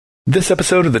This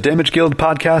episode of the Damage Guild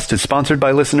podcast is sponsored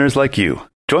by listeners like you.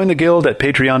 Join the guild at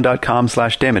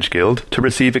patreon.com/damageguild to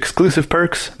receive exclusive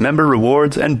perks, member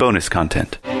rewards, and bonus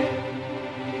content.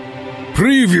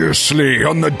 Previously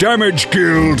on the Damage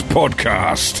Guild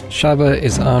podcast. Shabba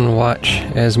is on watch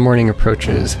as morning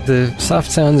approaches. The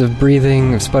soft sounds of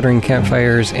breathing, of sputtering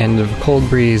campfires, and of cold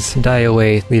breeze die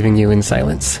away, leaving you in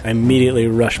silence. I immediately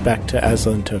rush back to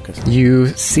Azlo and Tokas. You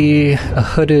see a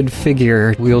hooded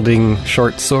figure wielding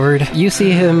short sword. You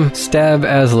see him stab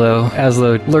Azlo.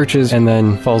 Azlo lurches and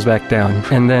then falls back down.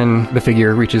 And then the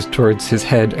figure reaches towards his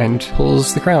head and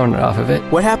pulls the crown off of it.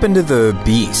 What happened to the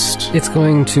beast? It's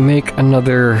going to make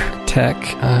another attack.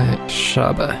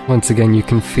 Shabba. Once again, you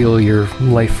can feel your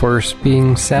life force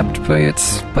being sapped by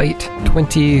its bite.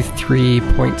 23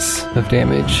 points of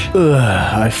damage.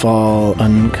 I fall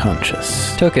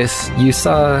unconscious. Tokas, you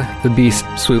saw the beast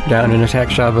swoop down and attack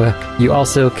Shabba. You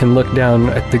also can look down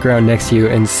at the ground next to you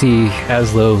and see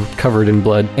Azlo covered in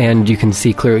blood, and you can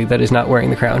see clearly that he's not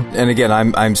wearing the crown. And again,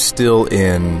 I'm still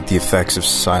in the effects of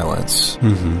silence.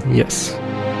 Mm-hmm. Yes.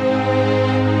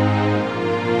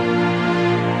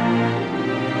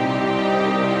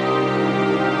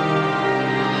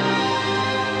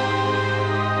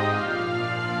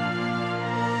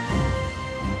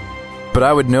 But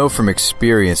I would know from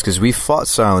experience, because we fought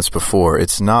silence before,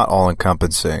 it's not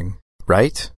all-encompassing,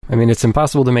 right? I mean, it's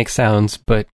impossible to make sounds,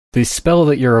 but the spell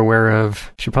that you're aware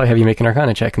of should probably have you make an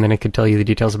Arcana check, and then it could tell you the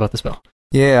details about the spell.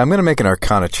 Yeah, I'm going to make an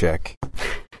Arcana check.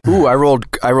 Ooh, I rolled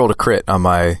a crit on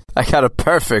I got a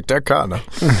perfect Arcana.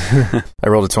 I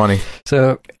rolled a 20.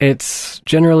 So it's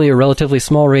generally a relatively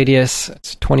small radius.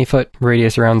 It's a 20-foot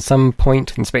radius around some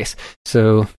point in space.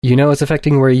 So you know it's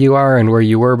affecting where you are and where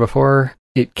you were before.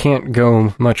 It can't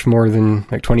go much more than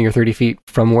like 20 or 30 feet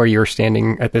from where you're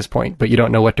standing at this point, but you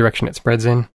don't know what direction it spreads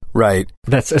in. Right.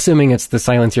 That's assuming it's the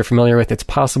silence you're familiar with. It's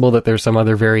possible that there's some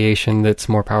other variation that's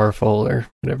more powerful or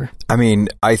whatever. I mean,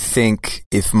 I think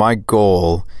if my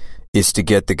goal is to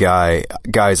get the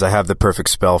guys, I have the perfect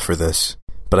spell for this,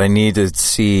 but I need to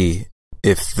see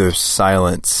if the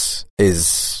silence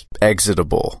is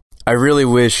exitable. I really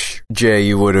wish, Jay,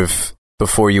 you would have,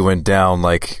 before you went down,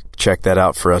 check that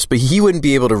out for us. But he wouldn't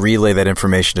be able to relay that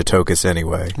information to Tokas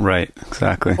anyway. Right,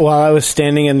 exactly. While I was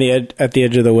standing at the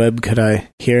edge of the web, could I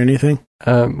hear anything?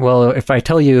 Well, if I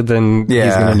tell you, then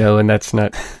he's going to know, and that's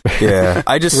not... Yeah,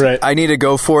 Right. I need to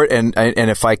go for it, and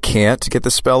if I can't get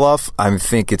the spell off, I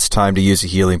think it's time to use a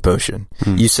healing potion.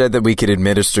 You said that we could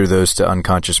administer those to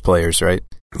unconscious players, right?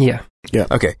 Yeah.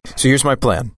 Okay, so here's my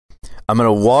plan. I'm going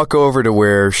to walk over to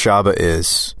where Shabba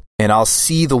is, and I'll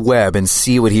see the web and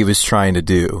see what he was trying to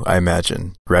do, I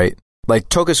imagine, right? Like,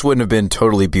 Tokas wouldn't have been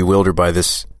totally bewildered by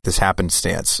this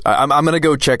happenstance. I'm going to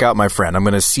go check out my friend. I'm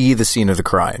going to see the scene of the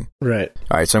crime. Right.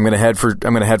 All right, so I'm going to head for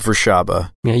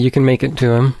Shabba. Yeah, you can make it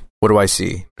to him. What do I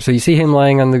see? So you see him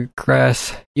lying on the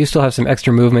grass. You still have some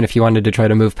extra movement if you wanted to try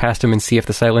to move past him and see if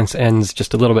the silence ends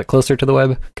just a little bit closer to the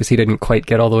web, because he didn't quite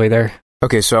get all the way there.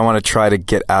 Okay, so I want to try to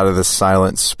get out of the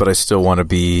silence, but I still want to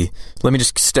be... Let me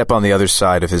just step on the other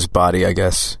side of his body, I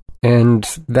guess. And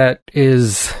that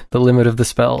is the limit of the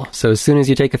spell. So as soon as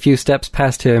you take a few steps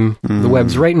past him, the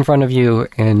web's right in front of you,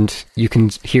 and you can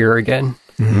hear again.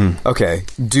 Mm-hmm. Okay.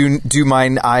 Do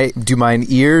mine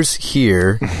ears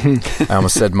hear... I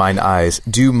almost said mine eyes.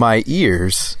 Do my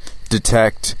ears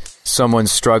detect someone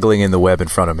struggling in the web in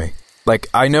front of me? Like,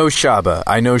 I know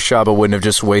Shabba wouldn't have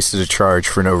just wasted a charge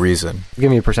for no reason.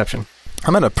 Give me a perception.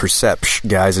 I'm at a perception,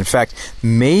 guys. In fact,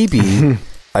 maybe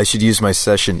I should use my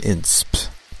session insp.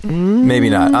 Maybe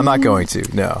not. I'm not going to.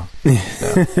 No.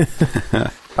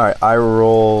 All right, I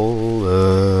roll...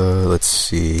 let's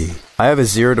see. I have a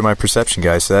 0 to my perception,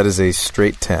 guys, so that is a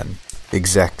straight 10.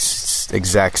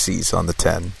 Exactsies on the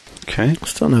 10. Okay.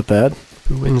 Still not bad.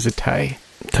 Who wins a tie?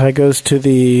 Tie goes to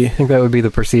the... I think that would be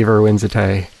the perceiver wins a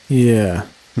tie. Yeah.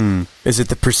 Is it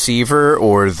the perceiver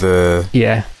or the...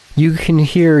 Yeah. You can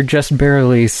hear just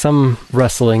barely some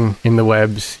rustling in the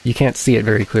webs. You can't see it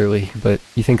very clearly, but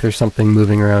you think there's something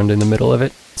moving around in the middle of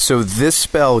it. So this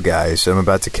spell, guys, I'm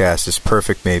about to cast is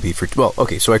perfect maybe for... Well,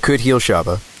 okay, so I could heal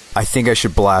Shabba. I think I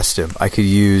should blast him. I could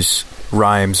use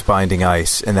Rhymes Binding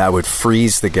Ice, and that would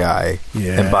freeze the guy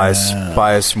and buy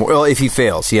us more... Well, if he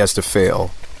fails, he has to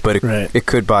fail. But it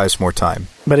could buy us more time.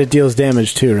 But it deals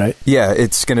damage too, right? Yeah,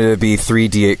 it's going to be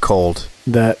 3d8 cold.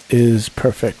 That is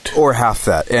perfect. Or half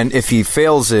that. And if he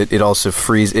fails it, it also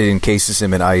it encases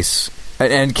him in ice.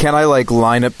 And can I,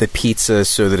 line up the pizza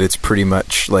so that it's pretty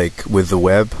much, with the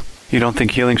web? You don't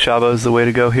think healing Shabba is the way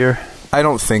to go here? I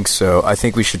don't think so. I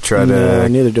think we should try No, to...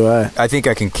 neither do I. I think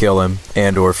I can kill him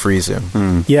and or freeze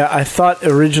him. Yeah, I thought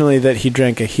originally that he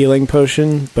drank a healing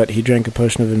potion, but he drank a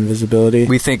potion of invisibility.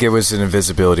 We think it was an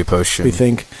invisibility potion. We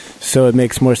think. So it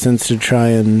makes more sense to try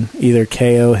and either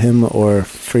KO him or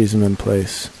freeze him in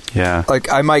place. Yeah. Like,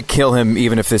 I might kill him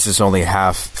even if this is only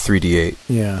half 3d8.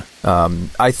 Yeah.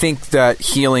 I think that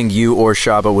healing you or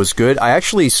Shabba was good. I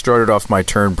actually started off my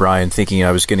turn, Brian, thinking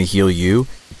I was going to heal you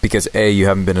because A, you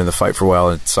haven't been in the fight for a while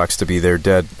and it sucks to be there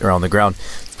dead or on the ground.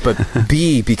 But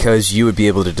B, because you would be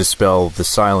able to dispel the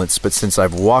silence. But since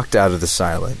I've walked out of the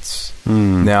silence,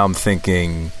 now I'm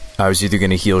thinking I was either going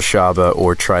to heal Shabba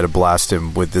or try to blast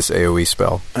him with this AoE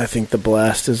spell. I think the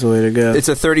blast is the way to go. It's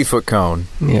a 30-foot cone.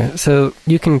 Yeah, so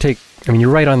you can take... I mean, you're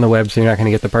right on the web, so you're not going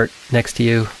to get the part next to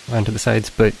you onto the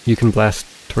sides, but you can blast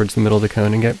towards the middle of the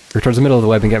cone and towards the middle of the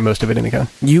web and get most of it in the cone.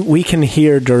 We can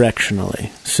hear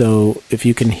directionally, so if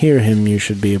you can hear him, you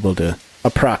should be able to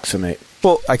approximate.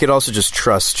 Well, I could also just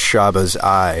trust Shabba's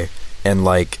eye and,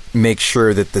 like, make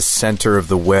sure that the center of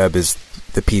the web is...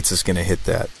 the pizza's going to hit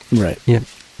that. Right. Yeah.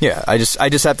 Yeah, I just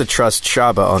have to trust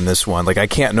Shabba on this one. Like, I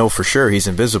can't know for sure he's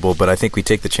invisible, but I think we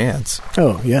take the chance.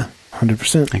 Oh, yeah.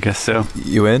 100%. I guess so.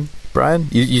 You in, Brian?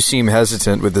 You seem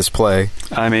hesitant with this play.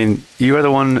 I mean, you are the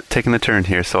one taking the turn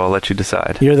here, so I'll let you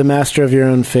decide. You're the master of your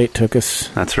own fate,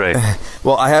 Tokas. That's right.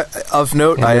 Well, I have of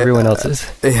note. And everyone else is.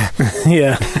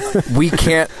 Yeah. we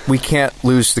can't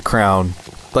lose the crown.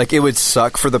 Like, it would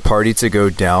suck for the party to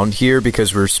go down here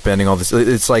because we're spending all this.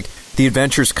 It's like the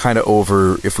adventure's kind of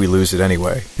over if we lose it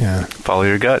anyway. Yeah. Follow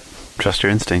your gut. Trust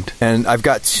your instinct. And I've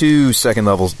got 2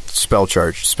 second-level spell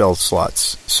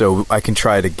slots, so I can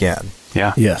try it again.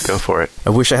 Yeah. Yes. Go for it.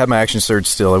 I wish I had my action surge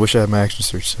still. All right,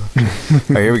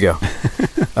 here we go.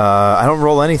 I don't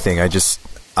roll anything.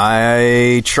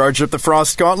 I charge up the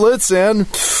frost gauntlets and...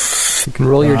 You can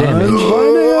roll your damage.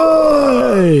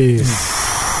 Nice.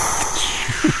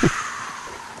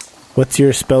 What's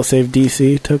your spell save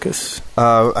DC, Tokas?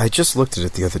 I just looked at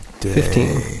it the other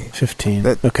day. 15.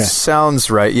 That Okay.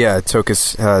 sounds right. Yeah,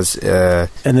 Tokas has...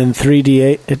 And then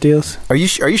 3d8 it deals? Are you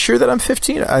sure that I'm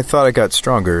 15? I thought I got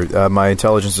stronger. My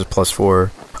intelligence is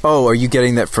 +4. Oh, are you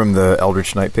getting that from the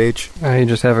Eldritch Knight page? I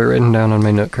just have it written down on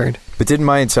my note card. But didn't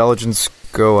my intelligence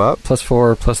go up?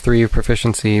 +4, +3 of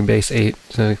proficiency, base 8.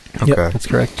 So Okay. that's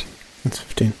correct. That's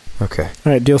 15. Okay.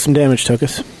 All right, deal some damage,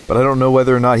 Tokas. But I don't know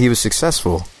whether or not he was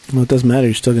successful. Well, it doesn't matter.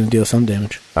 You're still going to deal some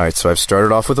damage. All right, so I've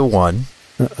started off with a 1.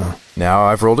 Uh-oh. Now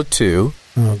I've rolled a 2.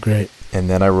 Oh, great. And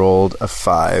then I rolled a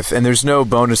 5. And there's no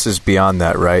bonuses beyond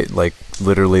that, right? Like,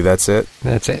 literally that's it?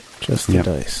 That's it. Just the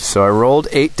dice. So I rolled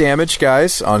 8 damage,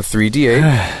 guys, on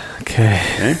 3d8.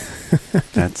 Okay.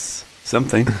 That's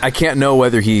something. I can't know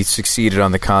whether he succeeded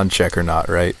on the con check or not,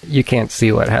 right? You can't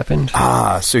see what happened.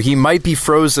 So he might be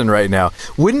frozen right now.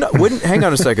 Wouldn't hang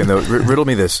on a second though. Riddle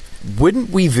me this. Wouldn't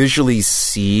we visually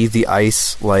see the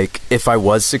ice, like, if I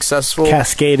was successful?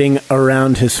 Cascading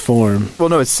around his form. Well,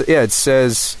 no, it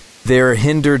says they're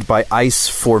hindered by ice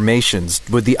formations.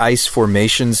 Would the ice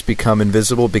formations become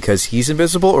invisible because he's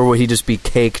invisible, or would he just be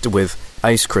caked with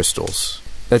ice crystals?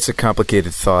 That's a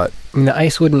complicated thought. I mean, the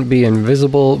ice wouldn't be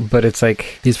invisible, but it's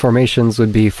like these formations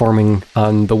would be forming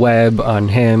on the web, on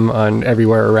him, on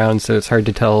everywhere around, so it's hard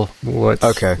to tell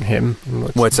what's him. And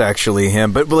what's actually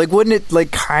him. But, like, wouldn't it,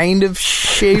 like, kind of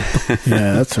shape?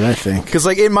 Yeah, that's what I think. Because,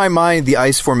 like, in my mind, the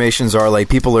ice formations are, like,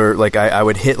 people are, like, I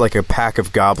would hit, like, a pack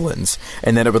of goblins,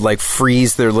 and then it would, like,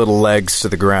 freeze their little legs to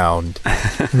the ground.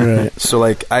 Right. So,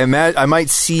 like, I might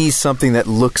see something that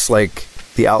looks like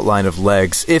the outline of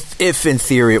legs, if in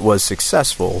theory it was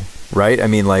successful, right? I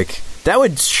mean, like, that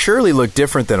would surely look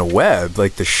different than a web,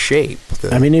 like the shape.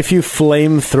 I mean, if you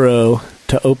flame throw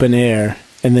to open air,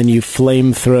 and then you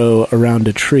flame throw around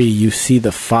a tree, you see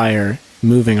the fire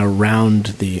moving around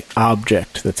the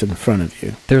object that's in front of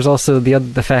you. There's also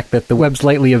the fact that the webs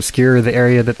lightly obscure the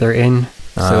area that they're in,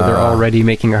 so they're already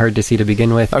making it hard to see to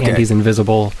begin with, and he's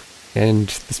invisible. And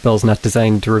the spell's not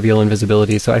designed to reveal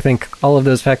invisibility, so I think all of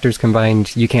those factors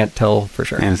combined, you can't tell for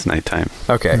sure. And it's nighttime.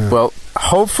 Okay, well,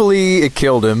 hopefully it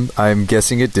killed him. I'm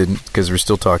guessing it didn't, because we're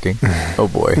still talking. Oh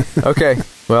boy. Okay,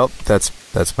 well, that's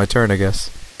my turn, I guess.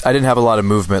 I didn't have a lot of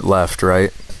movement left,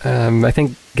 right? I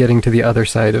think getting to the other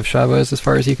side of Shabba is as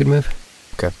far as you could move.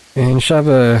 Okay. And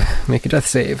Shabba, make a death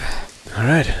save. All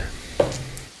right.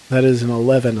 That is an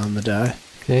 11 on the die.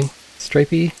 Okay.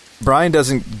 Stripey? Brian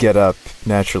doesn't get up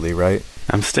naturally, right?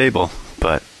 I'm stable,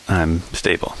 but I'm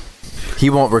stable.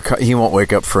 He won't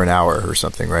wake up for an hour or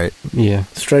something, right? Yeah.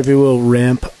 Stripey will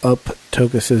ramp up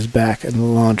Tokas's back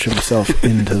and launch himself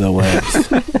into the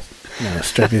webs. No,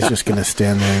 Stripey's just going to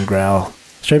stand there and growl.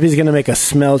 Stripey's going to make a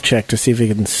smell check to see if he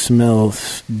can smell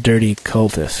dirty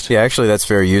cultist. Yeah, actually, that's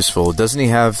very useful. Doesn't he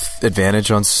have advantage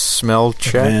on smell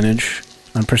check? Advantage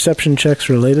on perception checks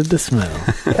related to smell.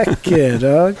 Heck yeah,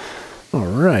 dog. All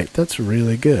right, that's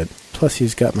really good. Plus,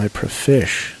 he's got my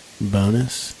profish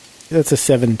bonus. That's a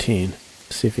 17.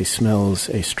 See if he smells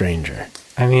a stranger.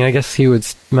 I mean, I guess he would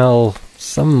smell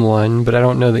someone, but I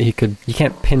don't know that he could... You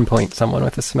can't pinpoint someone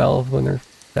with a smell when they're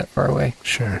that far away.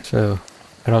 Sure. So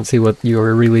I don't see what you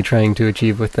were really trying to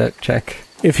achieve with that check.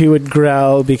 If he would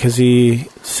growl because he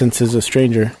senses a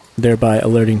stranger, thereby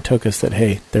alerting Tokas that,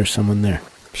 hey, there's someone there.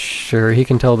 Sure, he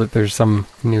can tell that there's some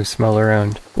new smell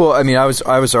around. Well, I mean, I was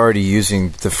already using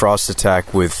the frost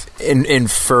attack with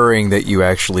inferring that you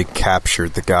actually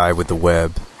captured the guy with the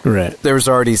web. Right. There was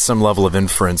already some level of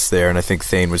inference there, and I think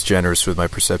Thane was generous with my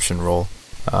perception roll.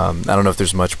 I don't know if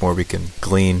there's much more we can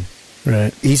glean.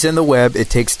 Right. He's in the web. It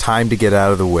takes time to get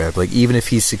out of the web. Like, even if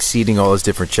he's succeeding all his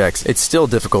different checks, it's still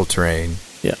difficult terrain.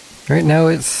 Yeah. Right now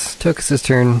it's Tokas'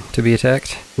 turn to be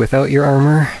attacked. Without your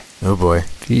armor, Oh, boy.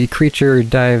 the creature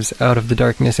dives out of the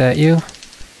darkness at you.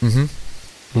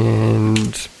 Mm-hmm.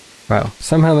 And, wow,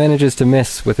 somehow manages to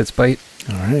miss with its bite.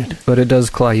 All right. But it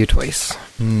does claw you twice.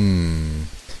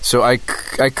 So I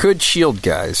could shield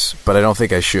guys, but I don't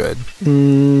think I should.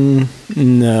 No.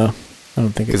 I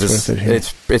don't think it's worth it here.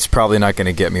 It's probably not going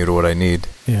to get me to what I need.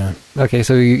 Yeah. Okay,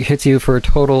 so it hits you for a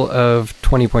total of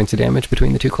 20 points of damage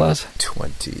between the two claws.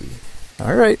 20.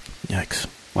 All right. Yikes.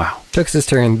 Wow. Tokas'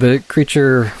 turn. The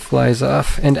creature flies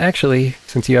off, and actually,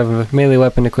 since you have a melee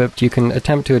weapon equipped, you can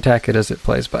attempt to attack it as it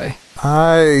flies by.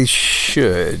 I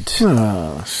should.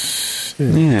 Oh,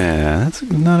 shit. Yeah, that's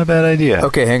not a bad idea.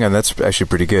 Okay, hang on. That's actually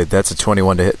pretty good. That's a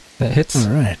 21 to hit. That hits.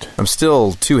 All right. I'm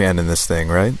still two-handing this thing,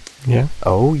 right? Yeah.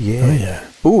 Oh, yeah. Oh, yeah.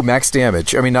 Ooh, max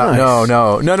damage. I mean, not, Nice.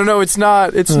 no, it's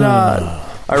not. It's not.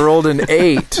 I rolled an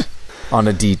 8 on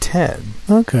a D10.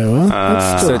 Okay, well,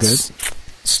 that's still So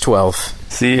good. it's 12.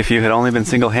 See, if you had only been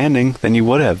single-handing, then you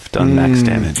would have done max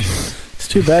damage. It's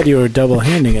too bad you were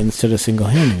double-handing it instead of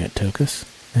single-handing it, Tokas.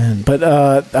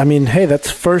 But, I mean, hey, that's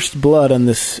first blood on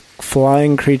this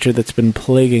flying creature that's been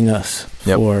plaguing us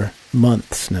for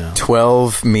months now.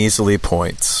 12 measly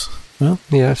points. Well,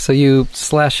 Yeah, so you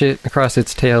slash it across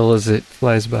its tail as it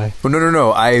flies by. Well,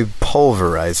 no. I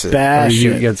pulverize it. bash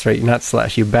it. That's right, not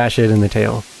slash. You bash it in the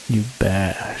tail. You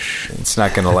bash. It's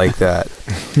not going to like that.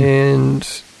 And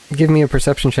give me a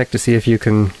perception check to see if you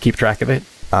can keep track of it.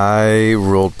 I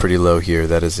rolled pretty low here.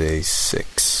 That is a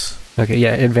 6. Okay,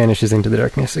 yeah, it vanishes into the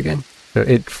darkness again. So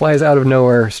it flies out of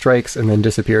nowhere, strikes, and then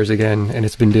disappears again, and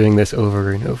it's been doing this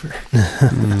over and over.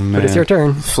 But it's your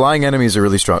turn. Flying enemies are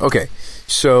really strong. Okay,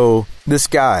 so this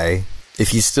guy, if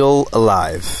he's still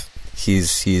alive,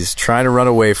 he's trying to run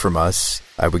away from us.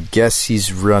 I would guess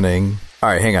he's running. All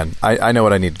right, hang on. I know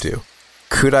what I need to do.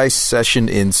 Could I session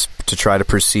in to try to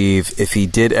perceive if he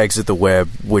did exit the web,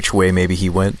 which way maybe he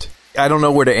went? I don't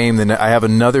know where to aim. Then I have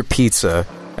another pizza.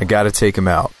 I got to take him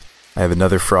out. I have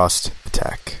another frost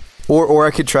attack. Or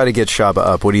I could try to get Shabba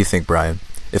up. What do you think, Brian?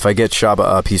 If I get Shabba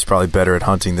up, he's probably better at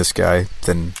hunting this guy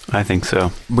than... I think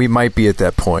so. We might be at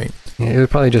that point. Yeah, it would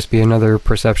probably just be another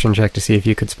perception check to see if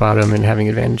you could spot him, and having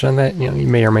advantage on that. You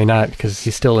may or may not, because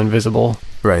he's still invisible.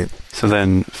 Right. So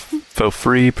then,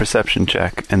 free perception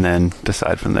check, and then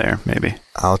decide from there, maybe.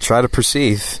 I'll try to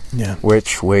perceive. Yeah.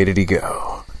 Which way did he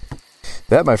go?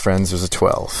 That, my friends, was a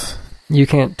 12. You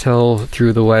can't tell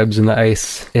through the webs and the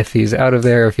ice if he's out of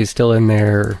there, if he's still in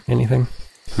there, or anything.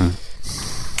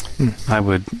 I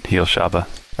would heal Shabba.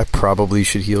 I probably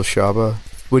should heal Shabba.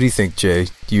 What do you think, Jay?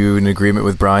 You in agreement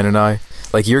with Brian and I?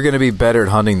 Like, you're going to be better at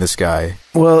hunting this guy.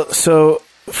 Well, so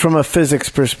from a physics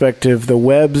perspective, the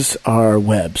webs are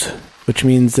webs, which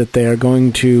means that they are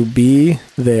going to be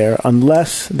there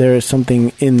unless there is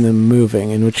something in them moving,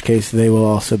 in which case they will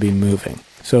also be moving.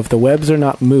 So if the webs are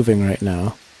not moving right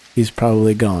now, he's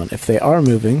probably gone. If they are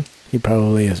moving, he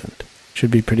probably isn't.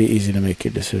 Should be pretty easy to make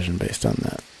your decision based on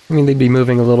that. I mean, they'd be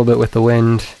moving a little bit with the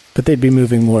wind. But they'd be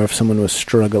moving more if someone was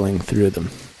struggling through them.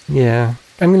 Yeah.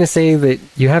 I'm going to say that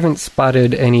you haven't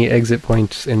spotted any exit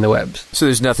points in the webs. So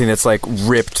there's nothing that's, like,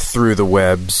 ripped through the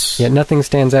webs. Yeah, nothing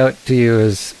stands out to you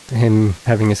as him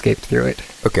having escaped through it.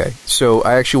 Okay, so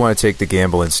I actually want to take the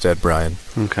gamble instead, Brian.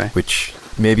 Okay. Which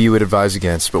maybe you would advise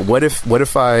against. But what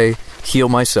if I heal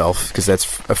myself, because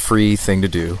that's a free thing to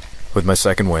do with my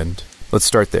second wind. Let's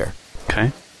start there.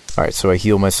 Okay. All right, so I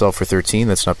heal myself for 13.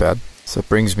 That's not bad. So that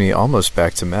brings me almost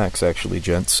back to max, actually,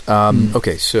 gents.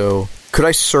 Okay, so could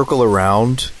I circle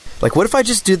around Like, what if I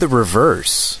just do the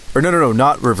reverse? Or no,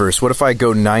 not reverse. What if I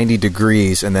go 90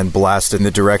 degrees and then blast in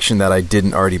the direction that I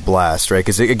didn't already blast, right?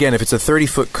 Because, again, if it's a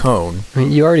 30-foot cone... I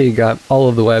mean, you already got all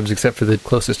of the webs except for the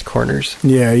closest corners.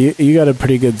 Yeah, you got a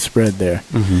pretty good spread there.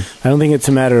 Mm-hmm. I don't think it's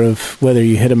a matter of whether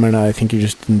you hit him or not. I think you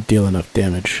just didn't deal enough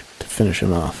damage to finish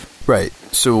him off. Right.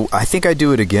 So I think I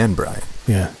do it again, Brian.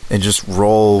 Yeah. And just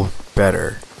roll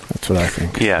better. That's what I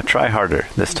think. Yeah, try harder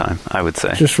this time, I would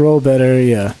say. Just roll better,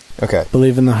 yeah. Okay.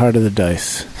 Believe in the heart of the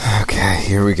dice. Okay,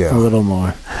 here we A go. little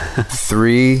more.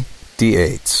 3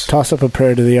 D8s. Toss up a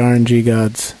prayer to the RNG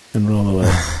gods and roll away.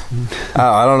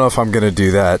 I don't know if I'm going to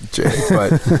do that, Jay,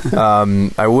 but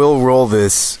I will roll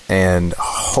this and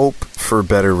hope for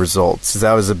better results.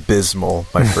 That was abysmal,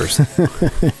 my first.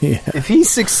 Yeah. If he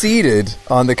succeeded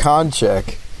on the con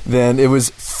check, then it was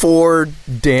 4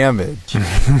 damage.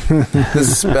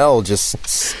 This spell just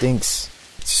stinks.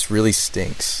 It just really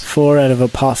stinks. 4 out of a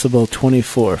possible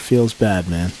 24. Feels bad,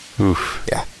 man. Oof.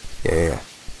 Yeah.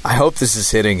 I hope this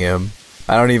is hitting him.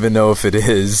 I don't even know if it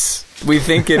is. We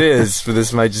think it is, but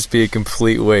this might just be a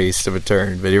complete waste of a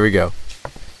turn. But here we go.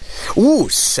 Ooh,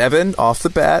 7 off the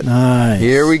bat. Nice.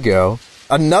 Here we go.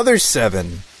 Another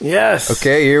 7. Yes.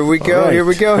 Okay, here we go. Right. Here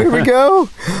we go.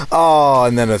 Oh,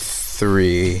 and then a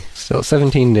 3. So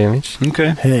 17 damage.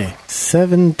 Okay. Hey,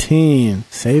 17.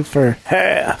 Save for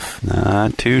half.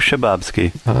 Not too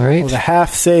Shababsky. All right. Well, the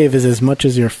half save is as much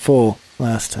as your full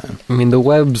last time. I mean, the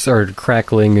webs are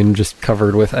crackling and just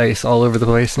covered with ice all over the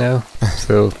place now,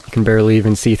 so you can barely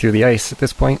even see through the ice at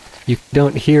this point. You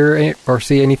don't hear or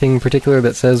see anything in particular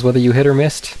that says whether you hit or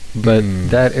missed, but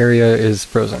that area is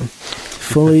frozen.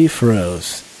 Fully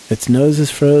froze. Its nose is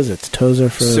froze, its toes are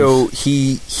froze. So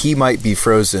he might be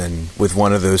frozen with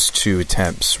one of those 2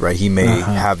 attempts, right? He may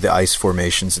have the ice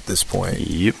formations at this point.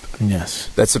 Yep. Yes.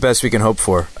 That's the best we can hope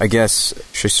for. I guess,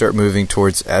 should I start moving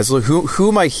towards Azlo? Who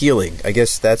am I healing? I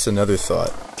guess that's another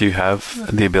thought. Do you have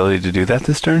the ability to do that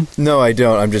this turn? No, I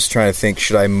don't. I'm just trying to think,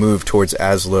 should I move towards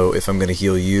Azlo if I'm going to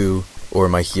heal you, or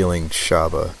am I healing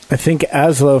Shabba? I think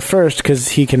Azlo first, because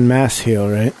he can mass heal,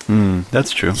 right?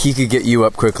 That's true. He could get you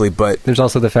up quickly, but... There's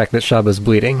also the fact that Shabba's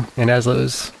bleeding and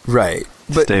Azlo's... Right.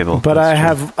 But Stable. But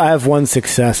That's I have one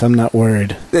success. I'm not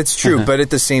worried. that's true, but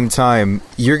at the same time,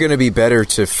 you're going to be better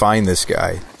to find this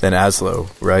guy than Azlo,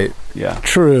 right? Yeah.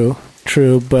 True,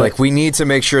 but Like, we need to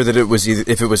make sure that it was either,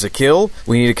 if it was a kill,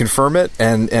 we need to confirm it,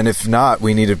 and if not,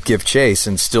 we need to give chase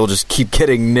and still just keep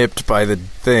getting nipped by the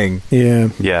thing. yeah.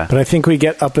 Yeah. But I think we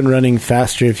get up and running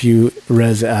faster if you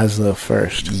res Azlo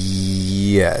first.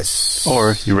 Yes.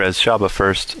 Or you res Shabba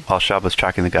first. While Shabba's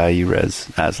tracking the guy, you res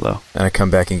Azlo. And I come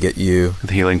back and get you.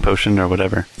 With the healing potion or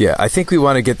whatever. Yeah, I think we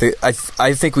want to get the...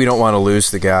 I think we don't want to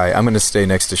lose the guy. I'm going to stay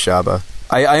next to Shabba.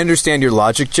 I understand your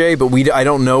logic, Jay, but I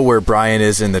don't know where Brian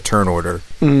is in the turn order.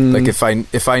 Like, if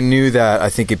I knew that, I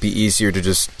think it'd be easier to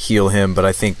just heal him, but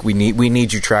I think we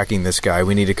need you tracking this guy.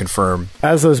 We need to confirm.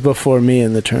 Azlo's before me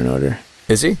in the turn order.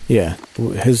 Is he? Yeah.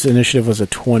 His initiative was a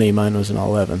 20, mine was an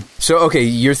 11. So, okay,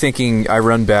 you're thinking I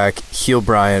run back, heal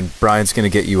Brian, Brian's going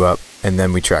to get you up, and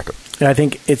then we track him. And I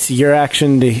think it's your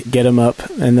action to get him up,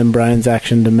 and then Brian's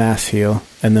action to mass heal,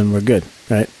 and then we're good,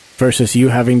 right? Versus you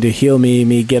having to heal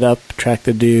me get up, track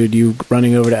the dude, you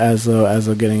running over to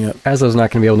Azlo getting up. Azlo's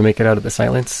not going to be able to make it out of the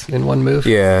silence in one move.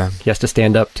 Yeah. He has to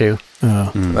stand up, too.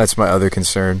 Oh. That's my other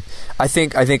concern. I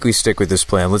think we stick with this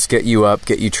plan. Let's get you up,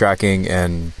 get you tracking,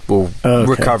 and we'll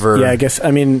recover. Yeah, I guess,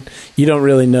 you don't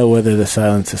really know whether the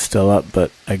silence is still up,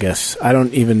 but I guess I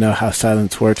don't even know how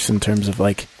silence works in terms of,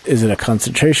 like, is it a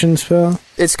concentration spell?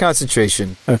 It's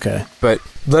concentration. Okay. But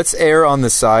let's err on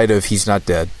the side of he's not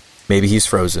dead. Maybe he's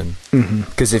frozen.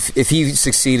 Because if he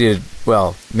succeeded,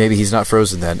 well, maybe he's not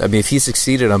frozen then. I mean, if he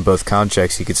succeeded on both con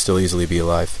checks, he could still easily be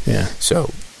alive. Yeah.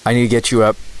 So I need to get you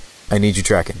up. I need you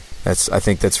tracking. I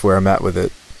think that's where I'm at with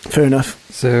it. Fair enough.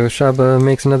 So Shabba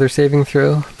makes another saving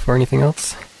throw for anything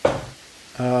else.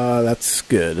 That's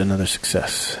good. Another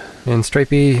success. And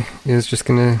Stripey is just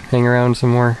going to hang around some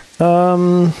more.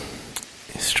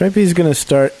 Stripey's going to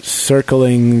start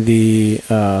circling the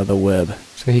web.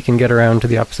 So he can get around to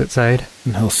the opposite side.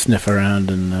 And he'll sniff around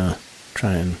and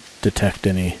try and detect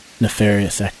any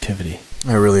nefarious activity.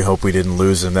 I really hope we didn't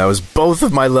lose him. That was both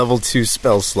of my level 2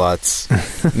 spell slots.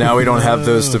 Now we don't have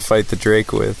those to fight the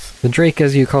Drake with. The Drake,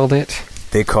 as you called it.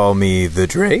 They call me the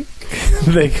Drake?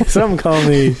 Some call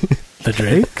me the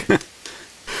Drake.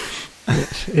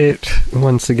 It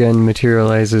once again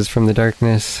materializes from the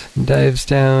darkness, dives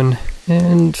down,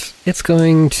 and it's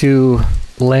going to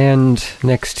land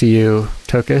next to you,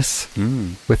 Tokas,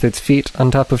 with its feet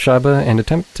on top of Shabba and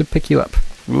attempt to pick you up.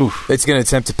 Oof. It's going to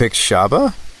attempt to pick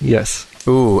Shabba? Yes.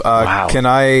 Ooh, Wow. Can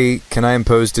I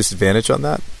impose disadvantage on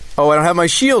that? Oh, I don't have my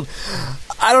shield.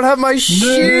 I don't have my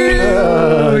shield.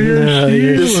 Oh,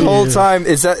 This whole time,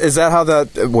 is that how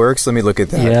that works? Let me look at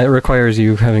that. Yeah, it requires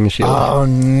you having a shield. Oh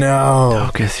no,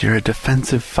 Tokas, you're a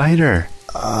defensive fighter.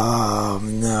 oh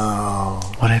no.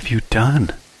 What have you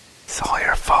done? It's all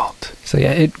your fault. So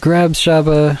yeah, it grabs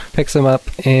Shabba, picks him up,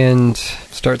 and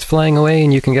starts flying away,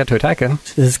 and you can get to attack him.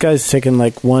 This guy's taking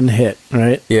like one hit,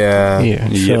 right? Yeah.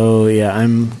 So, yeah,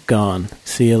 I'm gone.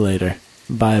 See you later.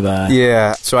 Bye-bye.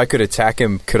 Yeah, so I could attack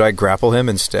him. Could I grapple him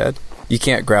instead? You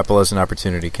can't grapple as an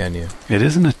opportunity, can you? It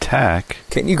is an attack.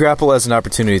 Can't you grapple as an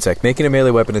opportunity attack? Making a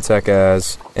melee weapon attack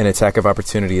as an attack of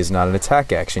opportunity is not an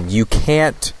attack action. You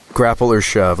can't grapple or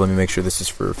shove. Let me make sure this is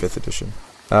for 5th edition.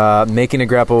 Making a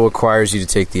grapple requires you to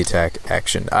take the attack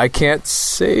action. I can't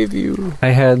save you. I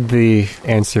had the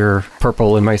answer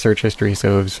purple in my search history,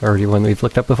 so it was already one we've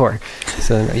looked up before.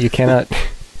 So no, you cannot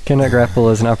grapple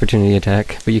as an opportunity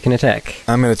attack, but you can attack.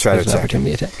 I'm going to try to as an attack opportunity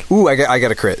him. attack. Ooh, I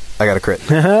got a crit.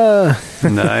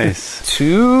 Nice.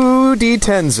 2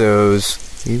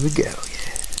 D10zos. Here we go. Yeah.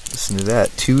 Listen to that.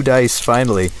 2 dice,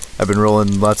 finally. I've been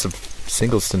rolling lots of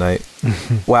singles tonight.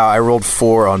 Wow, I rolled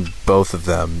 4 on both of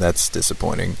them. That's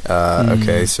disappointing.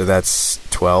 Okay, so that's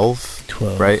 12.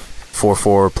 12. Right?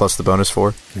 4 plus the bonus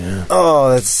 4. Yeah.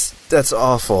 Oh, that's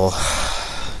awful.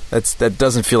 That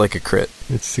doesn't feel like a crit.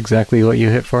 It's exactly what you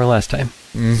hit for last time.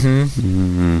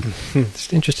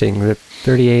 It's interesting. The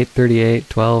 38, 38,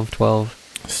 12,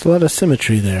 12. There's a lot of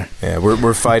symmetry there. Yeah,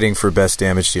 we're fighting for best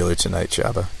damage dealer tonight,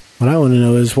 Shabba. What I want to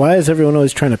know is, why is everyone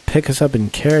always trying to pick us up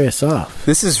and carry us off?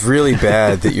 This is really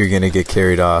bad that you're going to get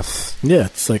carried off. Yeah,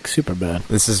 it's like super bad.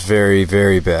 This is very,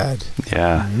 very bad.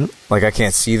 Yeah. Like, I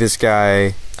can't see this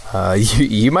guy.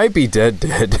 You might be dead.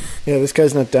 Yeah, this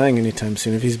guy's not dying anytime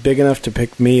soon. If he's big enough to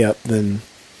pick me up and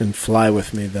fly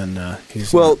with me, then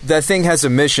he's Well, not. that thing has a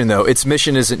mission, though. Its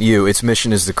mission isn't you. Its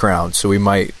mission is the crown. So it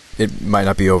might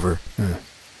not be over.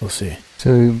 We'll see.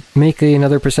 So make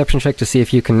another perception check to see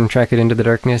if you can track it into the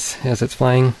darkness as it's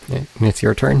flying. And it's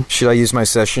your turn. Should I use my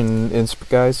session insp,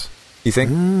 guys? You think?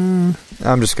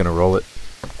 I'm just going to roll it.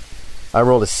 I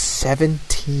rolled a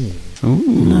 17. Ooh.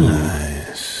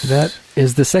 Nice. That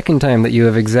is the second time that you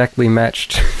have exactly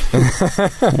matched.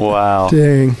 Wow.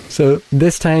 Dang. So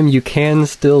this time you can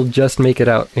still just make it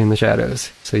out in the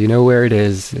shadows. So you know where it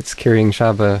is. It's carrying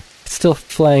Shabba. It's still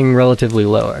flying relatively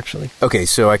low, actually. Okay,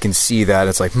 so I can see that.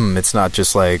 It's like, it's not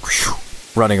just like whew,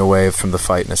 running away from the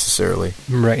fight necessarily.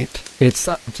 Right. It's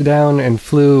up, down, and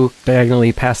flew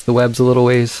diagonally past the webs a little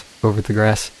ways over the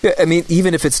grass. Yeah, I mean,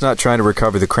 even if it's not trying to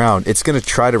recover the crown, it's going to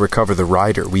try to recover the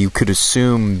rider. We could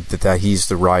assume that he's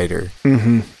the rider.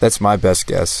 Mm-hmm. That's my best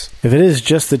guess. If it is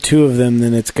just the two of them,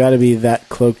 then it's got to be that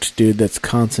cloaked dude that's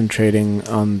concentrating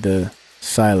on the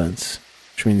silence,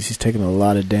 which means he's taken a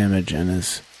lot of damage and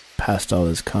has passed all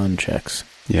his con checks.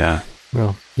 Yeah.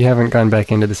 Well, you haven't gone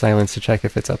back into the silence to check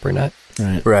if it's up or not.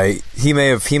 Right. He may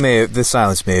have, the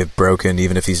silence may have broken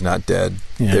even if he's not dead.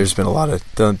 Yeah. There's been a lot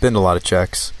of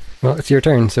checks. Well, it's your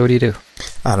turn, so what do you do?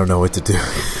 I don't know what to do.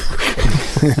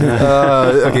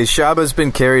 Okay, Shabba's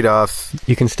been carried off.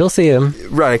 You can still see him.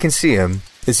 Right, I can see him.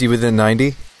 Is he within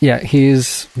 90? Yeah,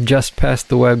 he's just past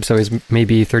the web, so he's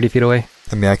maybe 30 feet away.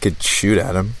 I mean, I could shoot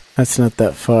at him. That's not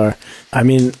that far. I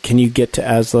mean, can you get to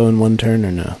Azlo in one turn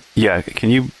or no? Yeah, can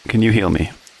you heal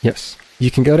me? Yes. You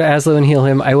can go to Azlo and heal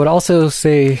him. I would also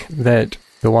say that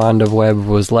the Wand of Web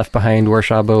was left behind where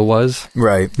Shabba was.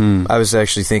 Right. I was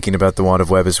actually thinking about the Wand of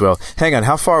Web as well. Hang on,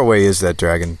 how far away is that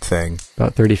dragon thing?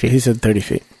 About 30 feet. He said 30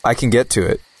 feet. I can get to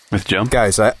it. With jump?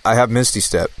 Guys, I have Misty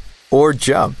Step. Or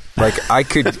jump. Like, I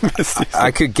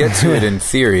could get to it in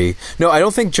theory. No, I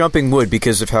don't think jumping would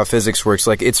because of how physics works.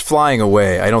 Like, it's flying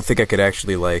away. I don't think I could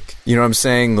actually, like... You know what I'm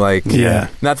saying? Like, Yeah.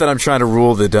 Not that I'm trying to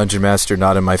rule the Dungeon Master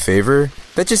not in my favor.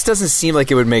 That just doesn't seem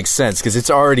like it would make sense because it's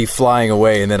already flying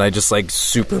away and then I just, like,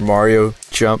 Super Mario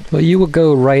jump. Well, you will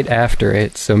go right after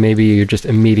it, so maybe you just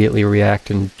immediately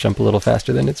react and jump a little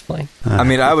faster than it's flying. I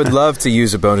mean, I would love to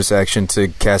use a bonus action to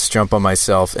cast jump on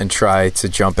myself and try to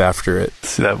jump after it.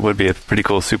 So that would be a pretty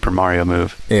cool Super Mario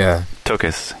move. Yeah.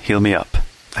 Tokas, heal me up.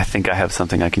 I think I have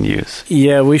something I can use.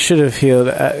 Yeah, we should have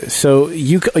healed. So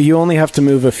you only have to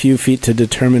move a few feet to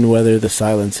determine whether the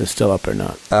silence is still up or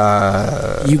not.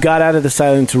 You got out of the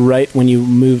silence right when you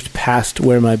moved past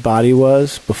where my body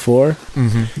was before.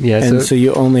 Mm-hmm. Yeah, And so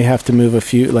you only have to move a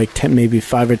few, like 10, maybe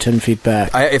 5 or 10 feet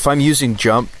back. If I'm using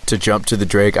jump to the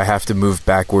Drake, I have to move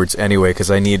backwards anyway because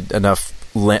I need enough.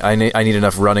 I need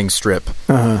enough running strip.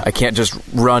 I can't just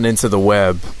run into the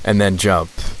web and then jump.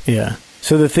 Yeah.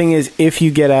 So the thing is, if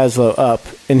you get Azlo up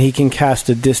and he can cast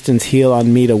a distance heal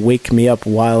on me to wake me up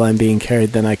while I'm being carried,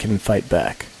 then I can fight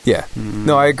back. Yeah.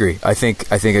 No, I agree. I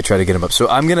think I try to get him up. So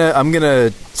I'm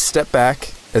gonna step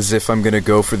back as if I'm gonna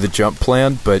go for the jump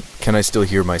plan, but can I still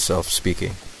hear myself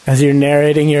speaking? As you're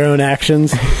narrating your own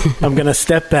actions, I'm going to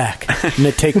step back. I'm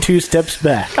going to take 2 steps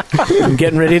back. I'm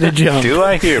getting ready to jump. Do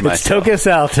I hear myself? It's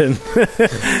Tokas Alton.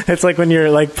 It's like when you're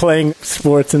like playing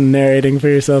sports and narrating for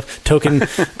yourself. Token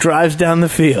drives down the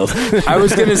field. I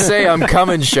was going to say, I'm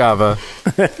coming, Shabba.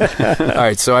 All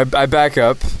right, so I back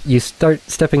up. You start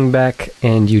stepping back,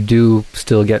 and you do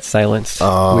still get silenced,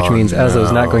 which means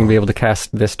Azlo's not going to be able to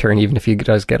cast this turn, even if he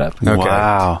does get up. Okay.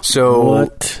 Wow. So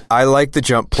What? I like the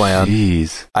jump plan.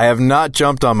 Jeez. I have not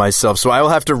jumped on myself, so I will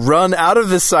have to run out of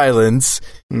the silence,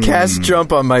 cast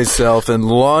jump on myself, and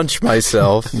launch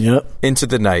myself into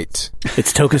the night.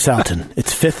 It's Tokas Alton.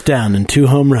 It's 5th down and 2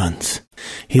 home runs.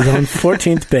 He's on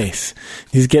 14th base.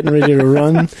 He's getting ready to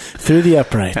run through the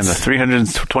uprights. And the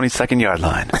 322nd yard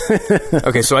line.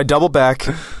 Okay, so I double back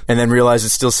and then realize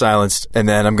it's still silenced, and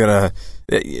then I'm going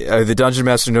to... the Dungeon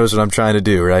Master knows what I'm trying to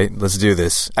do, right? Let's do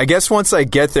this. I guess once I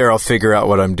get there, I'll figure out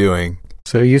what I'm doing.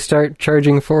 So you start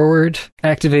charging forward,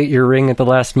 activate your ring at the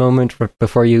last moment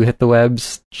before you hit the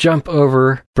webs, jump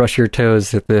over, brush your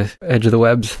toes at the edge of the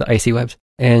webs, the icy webs.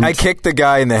 And I kick the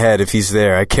guy in the head if he's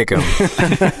there. I kick him.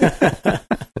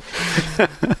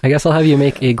 I guess I'll have you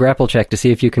make a grapple check to see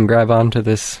if you can grab onto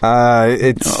this.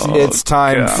 It's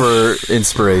time for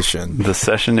inspiration. The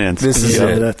session ends. This is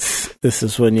it. This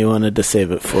is when you wanted to save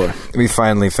it for. We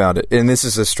finally found it. And this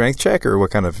is a strength check, or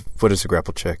what is a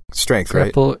grapple check? Strength,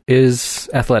 right? Grapple is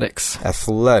athletics.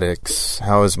 Athletics.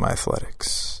 How is my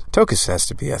athletics? Tokas has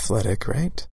to be athletic,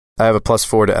 right? I have a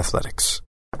 +4 to athletics.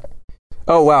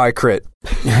 Oh, wow, I crit.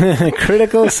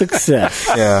 Critical success.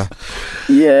 Yeah.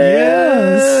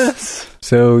 Yes.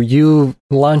 So you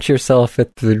launch yourself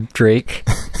at the drake,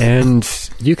 and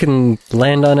you can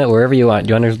land on it wherever you want.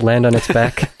 Do you want to land on its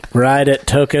back? Ride it,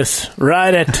 Tokas.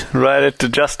 Ride it. Ride it to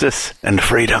justice and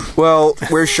freedom. Well,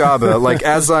 where's Shabba? Like,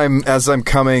 as I'm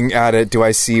coming at it, do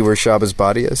I see where Shabba's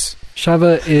body is?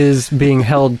 Shabba is being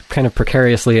held kind of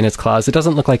precariously in its claws. It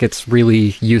doesn't look like it's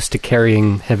really used to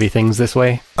carrying heavy things this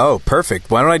way. Oh, perfect.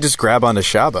 Why don't I just grab onto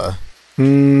Shabba?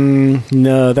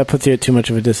 No, that puts you at too much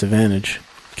of a disadvantage.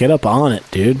 Get up on it,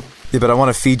 dude. Yeah, but I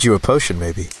want to feed you a potion,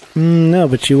 maybe. No,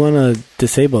 but you want to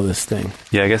disable this thing.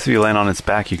 Yeah, I guess if you land on its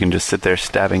back, you can just sit there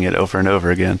stabbing it over and over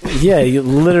again. Yeah, you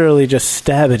literally just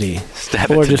stab it.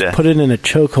 Stab or it to just death. put it in a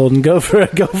chokehold and go for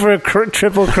a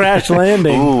triple crash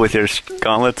landing. Ooh, with your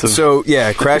gauntlets of... So,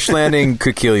 yeah, crash landing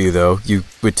could kill you, though. You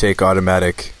would take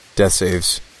automatic death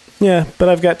saves. Yeah, but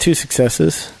I've got 2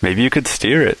 successes. Maybe you could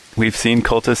steer it. We've seen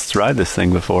cultists ride this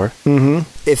thing before. Mm-hmm.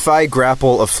 If I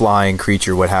grapple a flying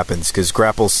creature, what happens? Because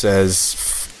grapple says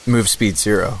move speed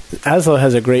 0. Azlo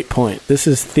has a great point. This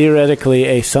is theoretically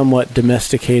a somewhat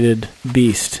domesticated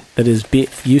beast that is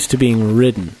used to being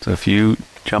ridden. So if you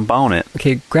jump on it...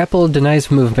 Okay, grapple denies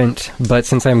movement, but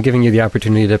since I'm giving you the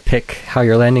opportunity to pick how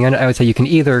you're landing on it, I would say you can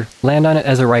either land on it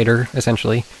as a rider,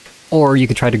 essentially, or you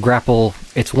could try to grapple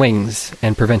its wings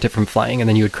and prevent it from flying, and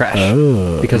then you would crash.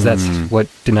 Oh. Because that's what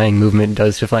denying movement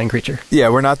does to a flying creature. Yeah,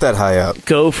 we're not that high up.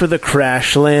 Go for the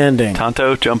crash landing.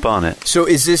 Tonto, jump on it. So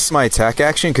is this my attack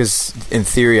action? Because in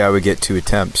theory, I would get 2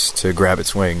 attempts to grab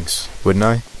its wings, wouldn't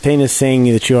I? Payne is saying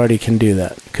that you already can do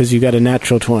that, because you got a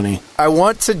natural 20. I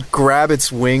want to grab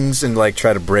its wings and, like,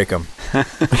 try to break them. I'm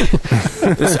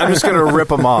just going to rip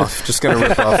them off. Just going to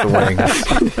rip off the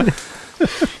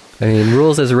wings. I mean,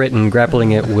 rules as written,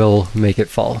 grappling it will make it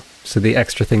fall. So the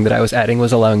extra thing that I was adding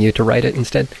was allowing you to ride it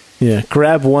instead. Yeah,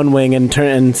 grab one wing and turn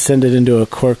and send it into a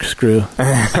corkscrew.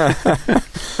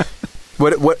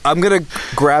 What I'm going to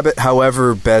grab it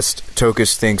however best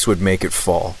Tokas thinks would make it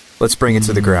fall. Let's bring it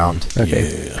to the ground. Okay,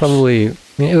 Yes. probably, I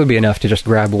mean, it would be enough to just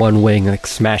grab one wing, like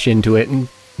smash into it and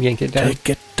yank it down. Take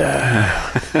it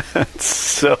down. It's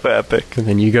so epic. And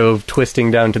then you go twisting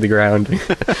down to the ground.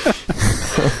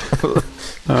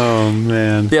 Oh,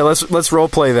 man. Yeah, let's role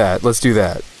play that. Let's do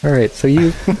that. All right, so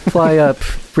you fly up,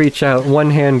 reach out,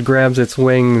 one hand grabs its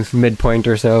wings midpoint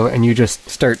or so, and you just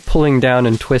start pulling down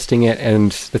and twisting it,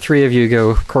 and the 3 of you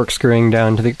go corkscrewing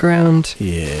down to the ground.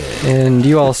 Yeah. And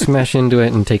you all smash into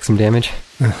it and take some damage.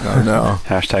 Oh, no.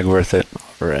 Hashtag worth it.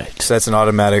 Right. So that's an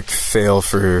automatic fail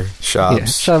for Shabs. Yeah,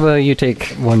 Shabba, you take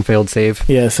 1 failed save.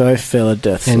 Yeah, so I fail a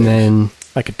death And save. then,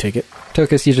 I could take it.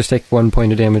 Tokas, you just take 1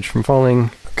 point of damage from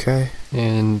falling. Okay.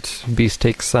 And Beast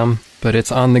takes some, but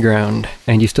it's on the ground.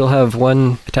 And you still have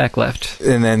 1 attack left.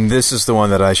 And then this is the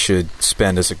one that I should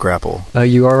spend as a grapple.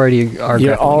 You already are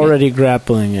You're grappling already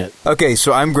grappling it. Okay,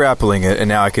 so I'm grappling it, and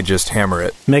now I could just hammer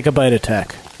it. Make a bite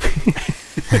attack.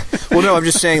 Well, no, I'm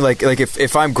just saying, like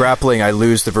if I'm grappling, I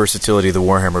lose the versatility of the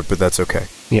Warhammer, but that's okay. it.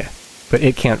 Yeah. but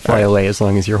it can't fly away as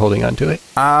long as you're holding onto it.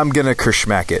 I'm gonna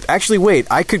kerschmack it. Actually, wait,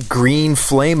 I could green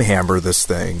flame hammer this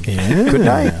thing. Yeah. Couldn't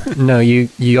I? No, you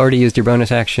already used your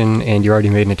bonus action, and you already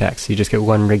made an attack, so you just get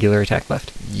one regular attack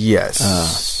left.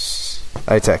 Yes.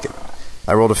 I attack it.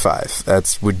 I rolled a 5.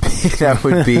 That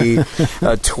would be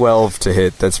a 12 to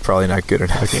hit. That's probably not good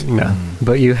enough. Okay, no.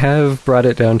 But you have brought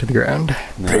it down to the ground.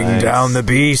 Bring down the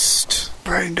beast.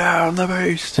 Bring down the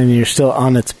beast. And you're still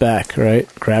on its back, right?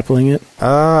 Grappling it?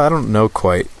 I don't know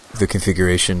quite the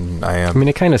configuration I am. I mean,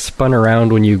 it kind of spun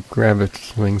around when you grab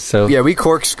its wings, so... Yeah, we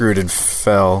corkscrewed and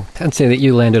fell. I'd say that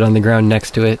you landed on the ground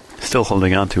next to it. Still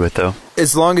holding on to it, though.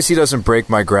 As long as he doesn't break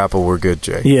my grapple, we're good,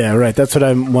 Jay. Yeah, right. That's what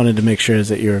I wanted to make sure is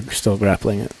that you're still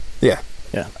grappling it. Yeah.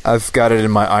 Yeah. I've got it in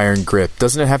my iron grip.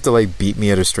 Doesn't it have to, beat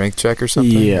me at a strength check or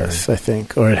something? Yes, I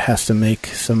think. Or it has to make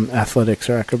some athletics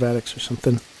or acrobatics or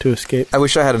something to escape. I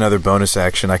wish I had another bonus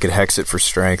action. I could hex it for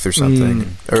strength or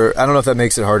something. Or I don't know if that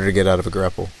makes it harder to get out of a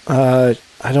grapple.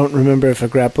 I don't remember if a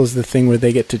grapple is the thing where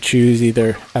they get to choose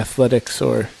either athletics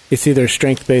or... It's either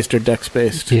strength-based or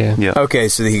dex-based. Yeah. Okay,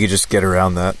 so that he could just get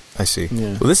around that. I see.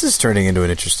 Yeah. Well, this is turning into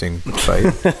an interesting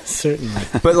fight. Certainly.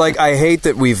 But, I hate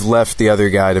that we've left the other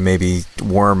guy to maybe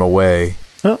worm away.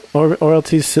 Oh, or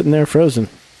else he's sitting there frozen.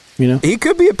 You know? He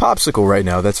could be a popsicle right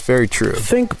now. That's very true.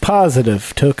 Think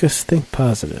positive, Tokas. Think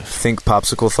positive. Think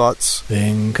popsicle thoughts.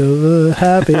 Think of the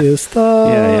happiest thought.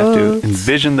 Yeah, you have to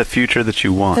envision the future that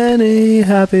you want. Any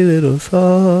happy little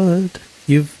thought.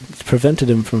 You've prevented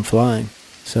him from flying.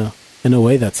 So, in a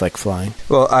way, that's like flying.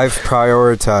 Well, I've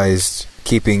prioritized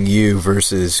keeping you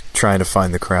versus trying to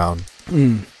find the crown.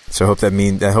 So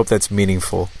I hope that's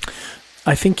meaningful.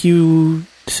 I think you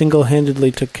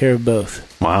single-handedly took care of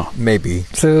both. Wow. Maybe.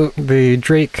 So the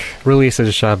Drake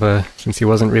releases Shabba, since he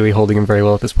wasn't really holding him very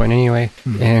well at this point anyway,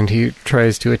 and he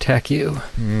tries to attack you.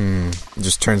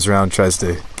 Just turns around and tries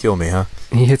to kill me, huh?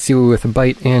 He hits you with a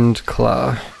bite and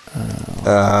claw.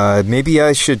 Maybe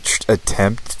I should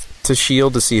attempt to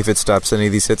shield to see if it stops any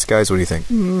of these hits, guys. What do you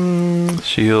think?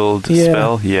 Shield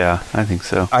spell? Yeah, I think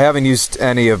so. I haven't used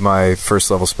any of my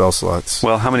first level spell slots.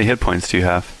 Well, how many hit points do you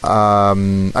have?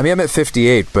 I'm at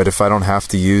 58, but if I don't have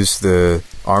to use the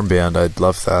armband, I'd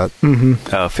love that.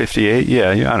 58? Yeah,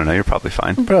 I don't know. You're probably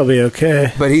fine. Probably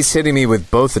okay. But he's hitting me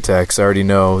with both attacks. I already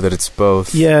know that it's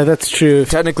both. Yeah, that's true.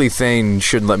 Technically, Thane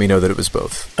shouldn't let me know that it was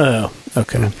both. Oh,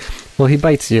 okay. Well, he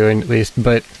bites you, at least,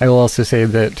 but I will also say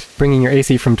that bringing your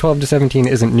AC from 12 to 17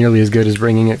 isn't nearly as good as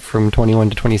bringing it from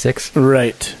 21 to 26.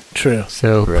 Right, true.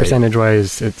 So,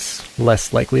 percentage-wise, it's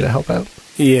less likely to help out.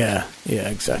 Yeah,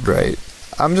 exactly. Right.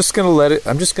 I'm just gonna let it go.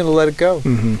 I'm just gonna let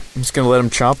him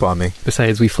chomp on me.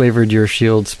 Besides, we flavored your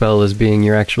shield spell as being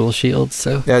your actual shield,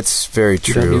 so That's very you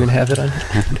true. don't even have it on.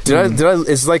 Did I?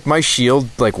 Is my shield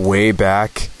way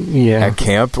back at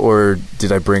camp, or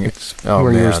did I bring it? Oh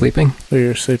where man, you were sleeping. Where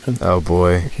you're sleeping. Oh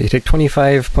boy, Okay, you take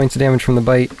 25 points of damage from the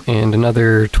bite and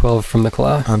another 12 from the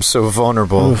claw. I'm so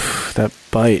vulnerable. Oof, that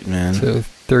bite, man. So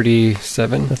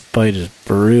 37. That bite is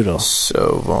brutal.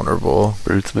 So vulnerable.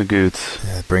 Brutes Magoots.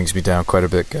 Yeah, it brings me down quite a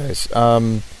bit, guys.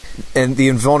 And the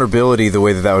invulnerability, the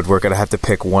way that would work, I'd have to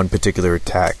pick one particular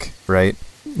attack, right?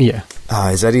 Yeah.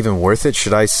 Is that even worth it?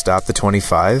 Should I stop the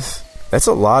 25? That's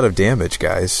a lot of damage,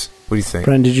 guys. What do you think?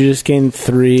 Brian, did you just gain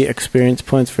 3 experience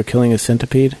points for killing a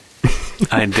centipede?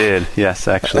 I did, yes,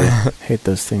 actually. Hate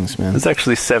those things, man. It's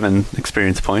actually 7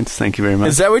 experience points. Thank you very much.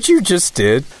 Is that what you just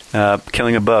did?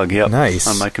 Killing a bug, yep. Nice.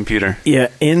 On my computer. Yeah,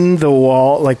 in the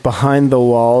wall, behind the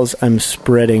walls, I'm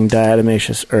spreading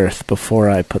diatomaceous earth before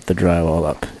I put the drywall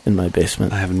up in my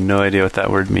basement. I have no idea what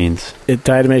that word means.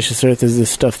 Diatomaceous earth is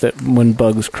this stuff that when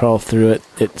bugs crawl through it,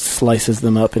 it slices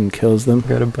them up and kills them.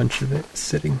 Got a bunch of it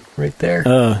sitting right there.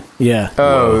 Oh, yeah.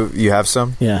 Oh, you have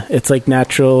some? Yeah, it's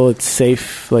natural, it's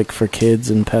safe, for kids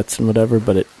and pets and whatever,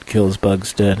 but it kills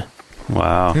bugs dead.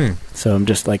 Wow. So I'm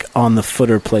just on the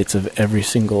footer plates of every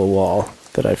single wall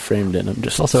that I framed in. I'm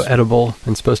just It's also edible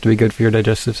and supposed to be good for your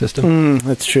digestive system.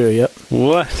 That's true, yep.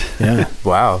 What? Yeah.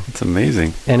 Wow. That's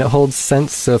amazing. And it holds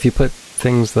scents, so if you put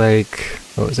things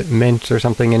mint or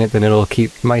something in it, then it'll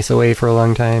keep mice away for a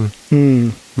long time.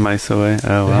 Mice away?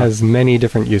 Oh, It wow. has many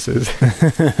different uses.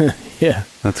 Yeah.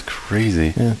 That's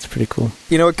crazy. Yeah, it's pretty cool.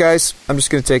 You know what, guys? I'm just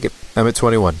going to take it. I'm at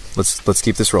 21. Let's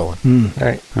keep this rolling. All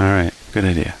right. All right. Good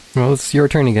idea. Well, it's your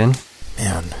turn again.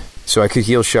 Man. So I could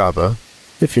heal Shabba.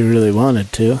 If you really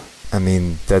wanted to. I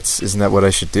mean, isn't that what I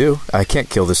should do? I can't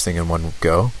kill this thing in one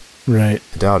go. Right.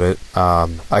 I doubt it.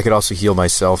 I could also heal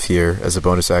myself here as a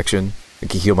bonus action. I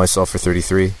could heal myself for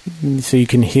 33. So you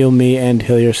can heal me and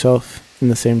heal yourself in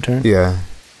the same turn? Yeah.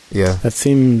 That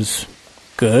seems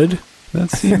good. That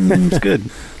seems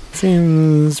good.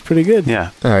 Seems pretty good.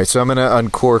 Yeah. All right, so I'm going to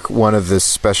uncork one of the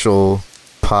special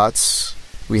pots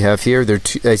we have here.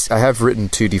 I have written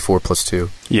 2d4 plus 2.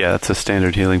 Yeah, that's a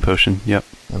standard healing potion. Yep.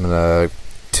 I'm going to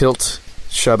tilt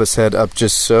Shabba's head up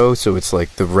just so it's like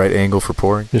the right angle for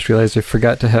pouring. Just realized I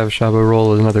forgot to have Shabba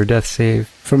roll another death save.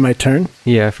 For my turn?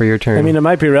 Yeah, for your turn. I mean, it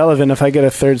might be relevant if I get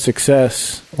a third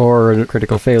success. Or a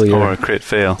critical failure. Or a crit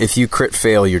fail. If you crit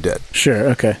fail, you're dead. Sure,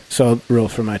 okay. So I'll roll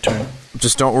for my turn.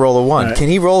 Just don't roll a 1. Right. Can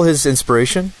he roll his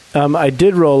inspiration? I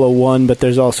did roll a 1, but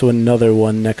there's also another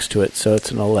 1 next to it, so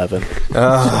it's an 11.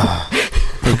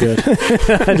 We're good.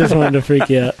 I just wanted to freak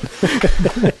you out.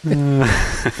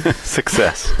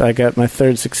 Success. I got my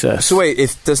third success. So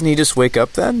wait, doesn't he just wake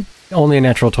up then? Only a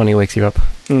natural 20 wakes you up.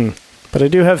 But I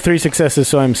do have 3 successes,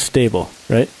 so I'm stable,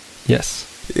 right?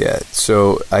 Yes. Yeah,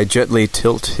 so I gently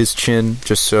tilt his chin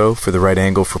just so for the right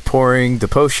angle for pouring the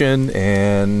potion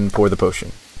and pour the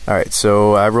potion. All right,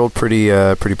 so I rolled pretty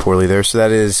poorly there, so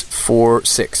that is 6.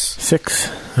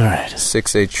 6? All right.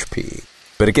 6 HP.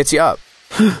 But it gets you up.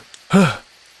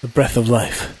 The breath of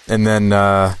life. And then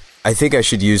I think I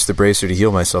should use the bracer to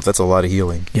heal myself. That's a lot of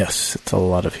healing. Yes, it's a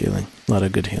lot of healing. A lot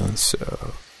of good healing.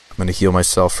 So I'm going to heal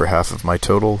myself for half of my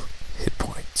total hit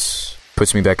points.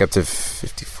 Puts me back up to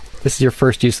 54. This is your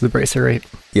first use of the bracer, right?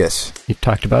 Yes. You've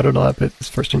talked about it a lot, but it's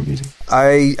the first time using.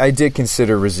 I did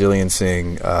consider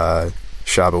resiliencing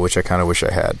Shabba, which I kind of wish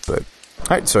I had. But all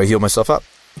right, so I heal myself up.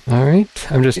 All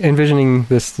right. I'm just envisioning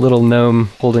this little gnome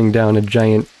holding down a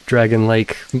giant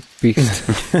dragon-like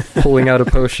beast, pulling out a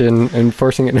potion and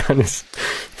forcing it down his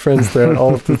friend's throat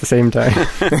all at the same time.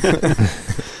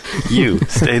 You,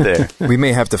 stay there. We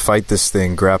may have to fight this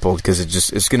thing grappled because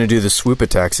it's going to do the swoop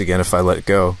attacks again if I let it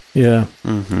go. Yeah.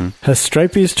 Mm-hmm. Has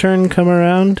Stripey's turn come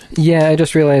around? Yeah, I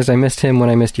just realized I missed him when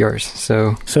I missed yours.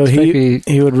 So he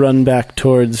would run back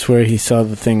towards where he saw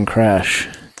the thing crash.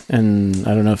 And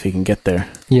I don't know if he can get there.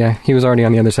 Yeah, he was already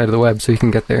on the other side of the web, so he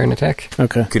can get there and attack.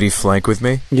 Okay. Could he flank with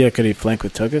me? Yeah, could he flank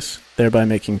with Tokas, thereby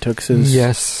making Tokas's...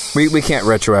 Yes. We can't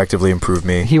retroactively improve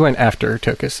me. He went after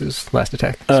Tokas's last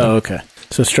attack. So. Oh, okay.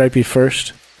 So Stripey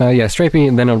first? Yeah, Stripey,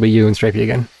 and then it'll be you and Stripey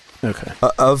again. Okay.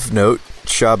 Of note,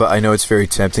 Shabba, I know it's very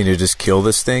tempting to just kill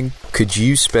this thing. Could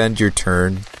you spend your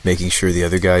turn making sure the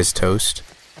other guy's toast?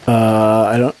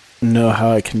 I don't know how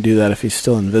I can do that if he's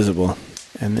still invisible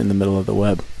and in the middle of the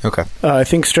web. Okay. I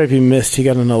think Stripey missed. He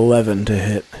got an 11 to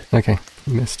hit. Okay,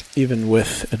 missed. Even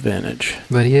with advantage.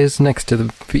 But he is next to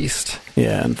the beast.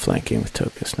 Yeah, and flanking with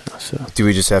Tokas now, so... Do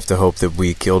we just have to hope that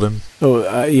we killed him?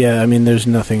 Oh, yeah, I mean, there's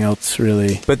nothing else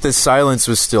really... But the silence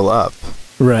was still up.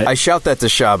 Right. I shout that to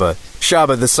Shabba.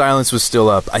 Shabba, the silence was still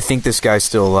up. I think this guy's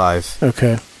still alive.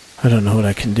 Okay. I don't know what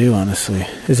I can do, honestly.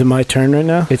 Is it my turn right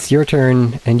now? It's your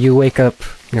turn, and you wake up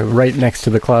right next to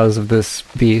the claws of this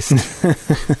beast.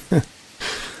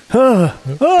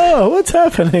 Oh, what's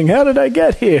happening? How did I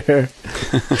get here?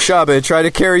 Shabba, it tried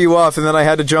to carry you off, and then I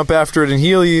had to jump after it and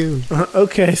heal you.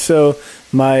 Okay, so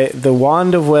the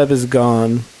wand of web is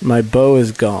gone. My bow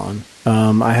is gone.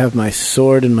 I have my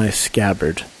sword and my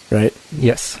scabbard, right?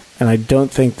 Yes. And I don't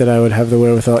think that I would have the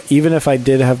wherewithal. Even if I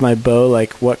did have my bow,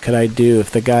 like, what could I do if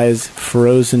the guy's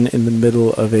frozen in the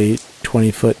middle of a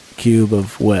 20-foot cube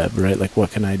of web, right? Like,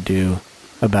 what can I do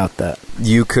about that?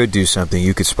 You could do something.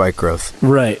 You could spike growth.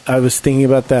 Right. I was thinking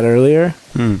about that earlier.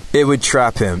 It would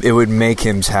trap him. It would make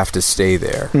him have to stay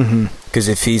there. Because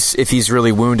if he's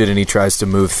really wounded and he tries to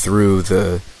move through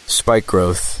the spike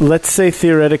growth... Let's say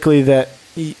theoretically that,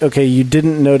 okay, you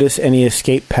didn't notice any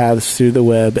escape paths through the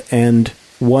web, and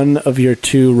one of your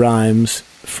 2 rhymes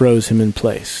froze him in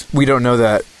place. We don't know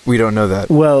that.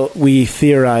 Well, we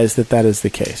theorize that is the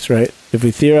case, right? If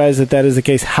we theorize that is the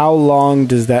case, how long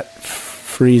does that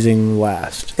freezing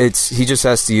last? He just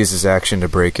has to use his action to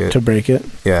break it. To break it?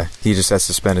 Yeah, he just has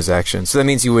to spend his action. So that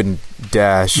means he wouldn't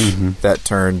dash that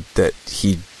turn that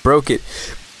he broke it.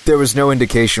 There was no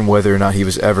indication whether or not he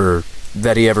ever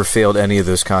failed any of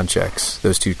those con checks,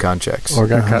 those 2 con checks. Or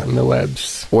got caught in the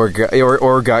webs. Or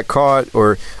got caught.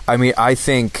 I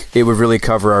think it would really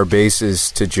cover our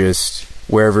bases to just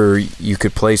wherever you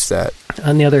could place that.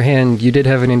 On the other hand, you did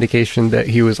have an indication that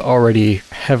he was already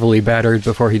heavily battered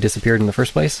before he disappeared in the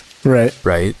first place. Right.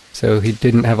 Right. So he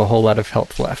didn't have a whole lot of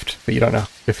health left, but you don't know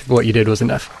if what you did was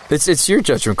enough. It's your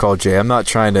judgment call, Jay. I'm not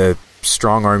trying to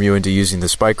strong arm you into using the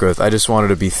spike growth. I just wanted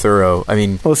to be thorough. I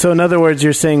mean... Well, so in other words,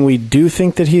 you're saying we do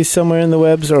think that he's somewhere in the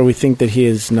webs, or we think that he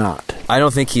is not? I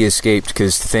don't think he escaped,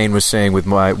 because Thane was saying with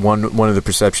my one of the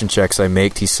perception checks I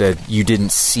made, he said you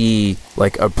didn't see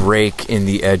like a break in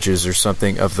the edges or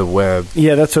something of the web.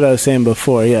 Yeah, that's what I was saying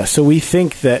before, yeah. So we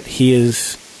think that he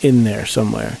is in there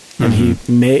somewhere. And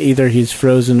he's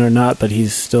frozen or not, but we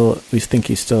think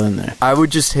he's still in there. I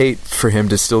would just hate for him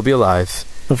to still be alive.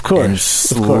 Of course. And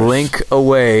slink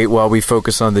away while we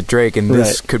focus on the Drake, and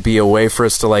this could be a way for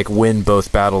us to win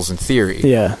both battles in theory.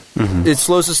 Yeah. Mm-hmm. It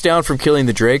slows us down from killing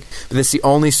the Drake, but it's the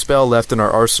only spell left in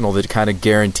our arsenal that kind of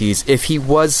guarantees if he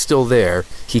was still there,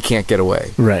 he can't get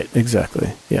away. Right,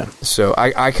 exactly. Yeah. So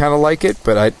I kind of like it,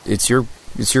 but it's your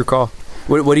call.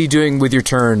 What are you doing with your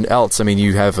turn else? I mean,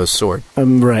 you have a sword.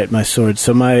 Right, my sword.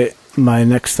 So my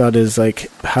next thought is,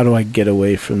 how do I get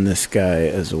away from this guy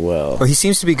as well? Well, he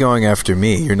seems to be going after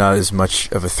me. You're not as much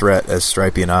of a threat as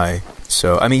Stripey and I.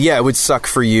 So, I mean, yeah, it would suck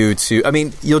for you to... I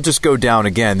mean, you'll just go down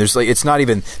again. It's not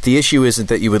even... The issue isn't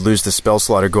that you would lose the spell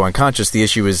slot or go unconscious. The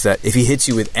issue is that if he hits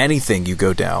you with anything, you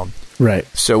go down. Right.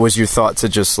 So was your thought to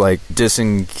just,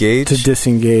 disengage? To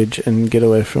disengage and get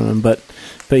away from him, But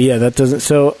yeah, that doesn't...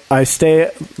 So I stay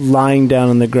lying down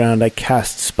on the ground. I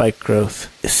cast Spike Growth,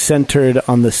 centered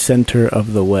on the center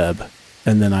of the web,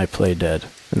 and then I play dead,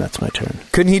 and that's my turn.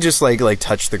 Couldn't he just,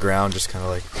 touch the ground, just kind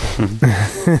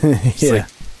of yeah.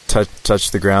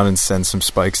 Touch the ground and send some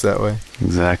spikes that way?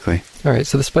 Exactly. All right,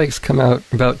 so the spikes come out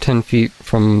about 10 feet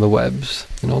from the webs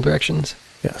in all directions.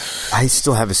 Yes. I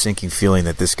still have a sinking feeling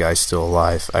that this guy's still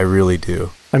alive. I really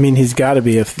do. I mean, he's got to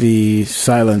be if the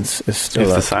silence is still up.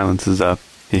 If the silence is up.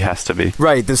 He has to be.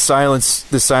 Right, the silence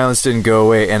didn't go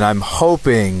away, and I'm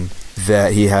hoping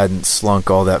that he hadn't slunk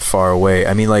all that far away.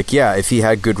 I mean, if he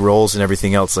had good rolls and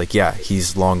everything else,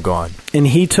 he's long gone. And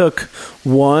he took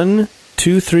 1,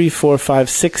 2, 3, 4, 5,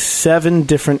 6, 7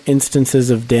 different instances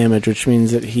of damage, which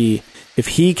means that if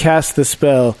he casts the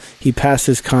spell, he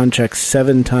passes con checks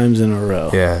 7 times in a row.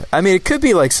 Yeah. I mean, it could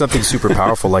be something super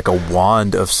powerful, like a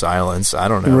wand of silence. I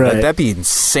don't know. Right. That'd be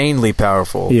insanely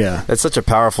powerful. Yeah. That's such a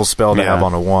powerful spell to have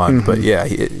on a wand. But yeah,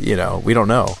 we don't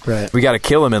know. Right. We got to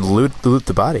kill him and loot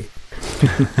the body.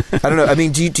 I don't know. I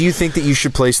mean, do you think that you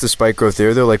should place the Spike Growth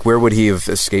there, though? Where would he have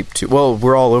escaped to? Well,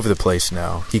 we're all over the place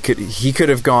now. He could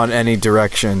have gone any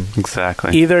direction.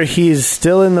 Exactly. Either he's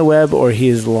still in the web or he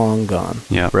is long gone.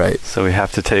 Yeah. Right. So we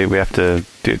have to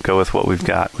go with what we've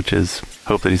got, which is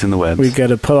hope that he's in the webs. We've got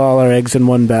to put all our eggs in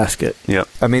one basket. Yep.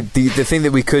 I mean, the thing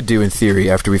that we could do in theory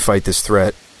after we fight this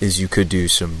threat is you could do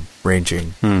some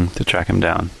ranging to track him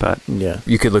down, but yeah,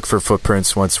 you could look for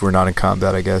footprints once we're not in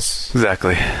combat, I guess.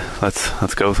 Exactly.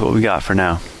 Let's go with what we got for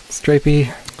now. Stripey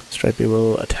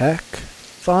will attack.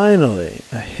 Finally,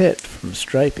 a hit from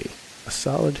Stripey. A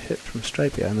solid hit from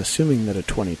Stripey. I'm assuming that a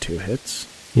 22 hits.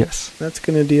 Yes. That's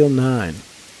going to deal 9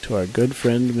 to our good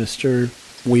friend, Mr.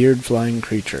 Weird Flying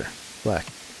Creature, Black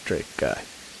Drake guy.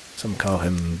 Some call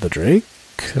him the Drake.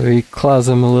 So he claws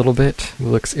him a little bit,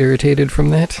 looks irritated from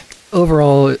that.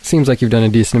 Overall, it seems like you've done a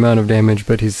decent amount of damage,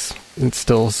 but it's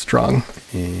still strong.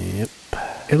 Yep.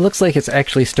 It looks like it's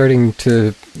actually starting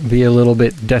to be a little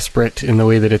bit desperate in the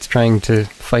way that it's trying to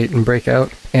fight and break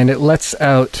out. And it lets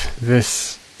out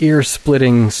this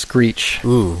ear-splitting screech.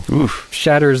 Ooh. Oof.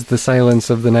 Shatters the silence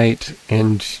of the night,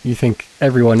 and you think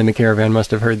everyone in the caravan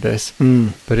must have heard this.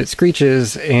 But it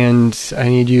screeches, and I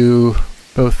need you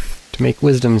both to make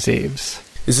wisdom saves.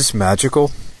 Is this magical?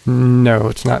 No,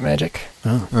 it's not magic.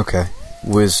 Oh. Okay.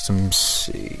 Wisdom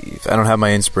save. I don't have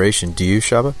my inspiration. Do you,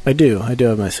 Shabba? I do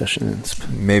have my session insp.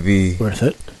 Maybe worth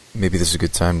it. Maybe this is a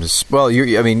good time to... Well, you're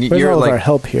Where's all of our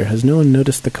help here? Has no one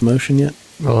noticed the commotion yet?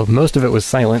 Well, most of it was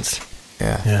silenced.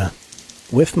 Yeah.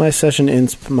 With my session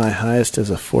insp, my highest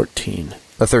is a 14.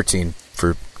 A 13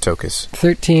 for Tokas.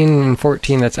 13 and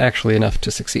 14, that's actually enough to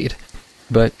succeed.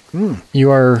 But you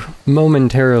are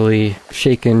momentarily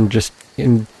shaken just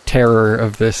in terror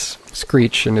of this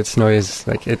screech and its noise.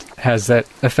 It has that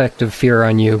effect of fear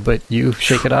on you, but you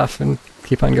shake it off and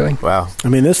keep on going. Wow. I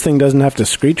mean, this thing doesn't have to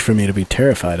screech for me to be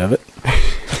terrified of it.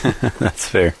 That's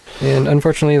fair. And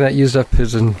unfortunately, that used up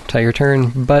his entire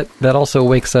turn, but that also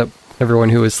wakes up everyone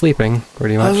who was sleeping,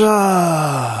 pretty much.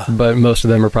 Huzzah! But most of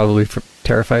them are probably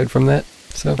terrified from that.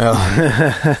 So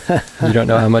you don't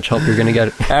know how much help you're going to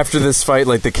get. After this fight,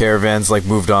 the caravan's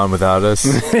moved on without us.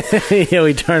 Yeah,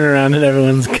 we turn around and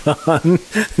everyone's gone.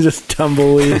 Just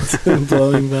tumbleweeds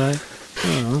blowing by.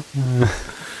 Oh.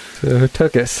 So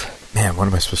Tokas. Man, what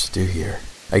am I supposed to do here?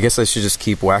 I guess I should just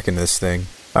keep whacking this thing.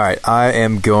 All right, I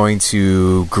am going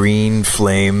to Green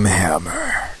Flame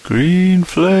Hammer. Green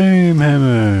Flame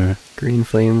Hammer. Green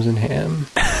flames and ham.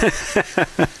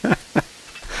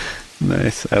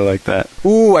 Nice, I like that.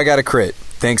 Ooh, I got a crit.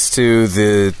 Thanks to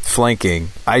the flanking.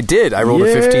 I did. I rolled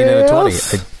a 15 and a 20.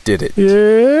 I did it.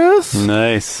 Yes.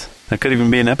 Nice. That could even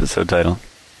be an episode title.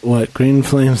 What? Green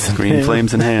Flames and Green Ham?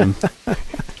 Flames and Ham.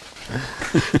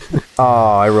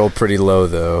 Oh, I rolled pretty low,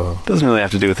 though. Doesn't really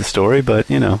have to do with the story, but,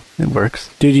 you know, it works.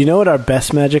 Dude, you know what our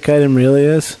best magic item really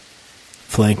is?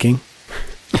 Flanking.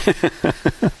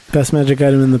 Best magic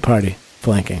item in the party.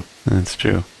 Flanking. That's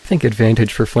true. I think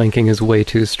advantage for flanking is way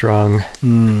too strong.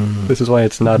 This is why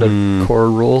it's not a core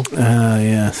rule.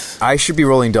 Yes. I should be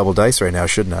rolling double dice right now,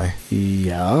 shouldn't I?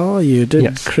 Yeah, you did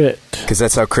Yes. crit. Because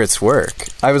that's how crits work.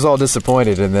 I was all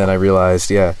disappointed, and then I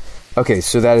realized, yeah. Okay,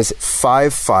 so that is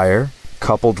 5 fire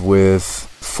coupled with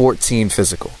 14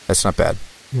 physical. That's not bad.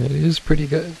 It is pretty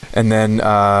good. And then,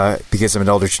 because I'm an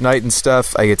Eldritch Knight and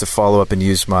stuff, I get to follow up and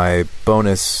use my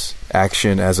bonus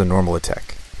action as a normal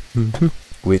attack. Mm-hmm.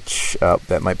 Which,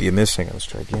 that might be a missing. Let's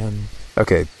try again.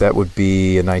 Okay, that would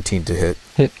be a 19 to hit.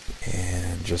 Hit.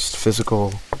 And just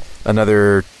physical.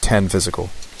 Another 10 physical.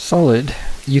 Solid.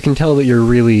 You can tell that you're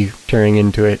really tearing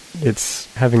into it.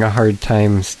 It's having a hard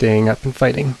time staying up and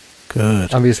fighting.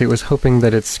 Good. Obviously, it was hoping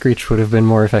that its screech would have been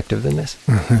more effective than this.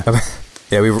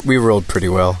 Yeah, we rolled pretty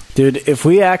well. Dude, if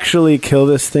we actually kill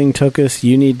this thing, Tokas,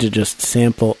 you need to just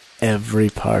sample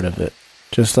every part of it.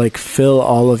 Just like fill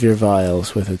all of your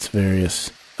vials with its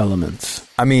various elements.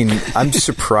 I mean, I'm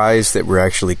surprised that we're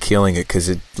actually killing it because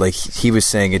it, like, he was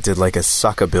saying it did like a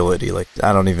suck ability. Like,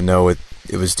 I don't even know what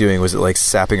it was doing. Was it like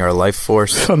sapping our life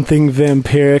force? Something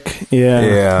vampiric.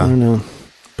 Yeah. I don't know.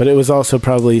 But it was also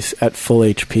probably at full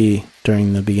HP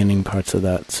during the beginning parts of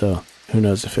that, so who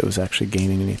knows if it was actually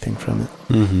gaining anything from it.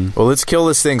 Mm-hmm. Well, let's kill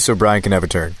this thing so Brian can have a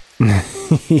turn.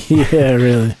 Yeah,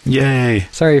 really. Yay.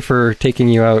 Sorry for taking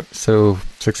you out so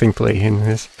succinctly in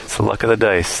this. It's the luck of the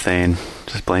dice, Thane.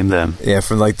 Just blame them. Yeah,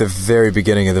 from like the very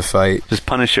beginning of the fight. Just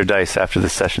punish your dice after the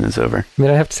session is over. I mean,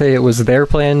 I have to say it was their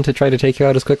plan to try to take you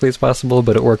out as quickly as possible,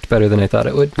 but it worked better than I thought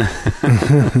it would.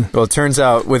 Well, it turns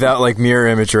out, without like mirror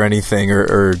image or anything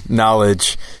or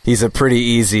knowledge, he's a pretty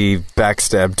easy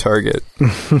backstab target.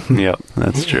 Yep,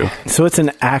 that's true. So it's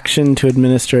an action to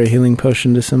administer a healing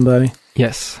potion to somebody?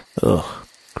 Yes. Ugh,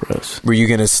 gross. Were you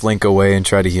going to slink away and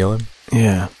try to heal him?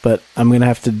 Yeah, but I'm going to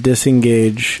have to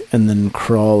disengage and then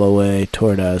crawl away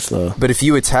toward Azlo. But if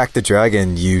you attack the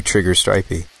dragon, you trigger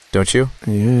Stripey, don't you?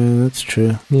 Yeah, that's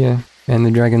true. Yeah. And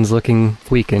the dragon's looking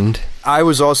weakened. I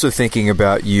was also thinking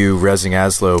about you rezzing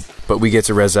Azlo, but we get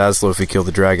to res Azlo if we kill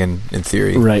the dragon, in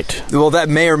theory. Right. Well, that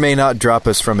may or may not drop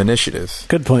us from initiative.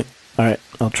 Good point. All right,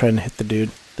 I'll try and hit the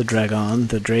dude. The dragon,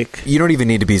 the drake. You don't even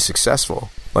need to be successful.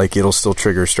 Like, it'll still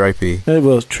trigger Stripey. It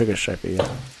will trigger Stripey, yeah.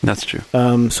 That's true.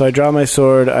 So I draw my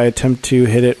sword. I attempt to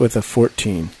hit it with a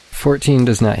 14. 14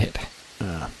 does not hit.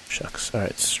 Shucks. All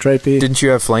right, Stripey. Didn't you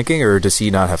have flanking, or does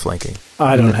he not have flanking?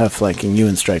 I don't have flanking. You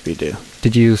and Stripey do.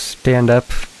 Did you stand up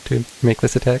to make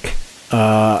this attack?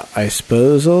 I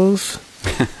suppose.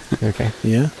 Okay.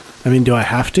 Yeah. I mean, do I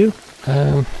have to?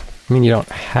 I mean, you don't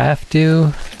have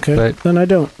to, Okay, but then I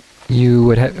don't. you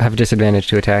would have disadvantage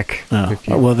to attack. Oh, if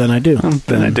you- well, then I do.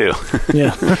 Then I do.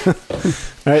 Yeah.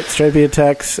 All right, Stripey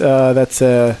attacks.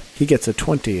 He gets a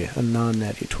 20, a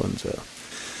non-natty twinzo.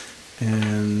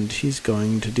 And he's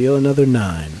going to deal another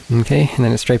 9. Okay, and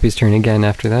then it's Stripey's turn again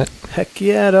after that. Heck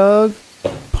yeah, dog.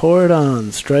 Pour it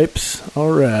on, Stripes.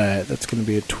 All right, that's going to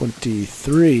be a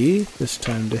 23 this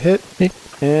time to hit. Hit.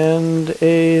 And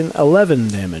an 11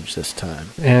 damage this time.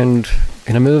 And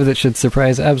in a move that should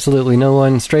surprise absolutely no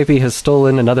one, Stripey has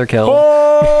stolen another kill.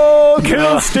 Oh,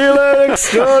 kill stealer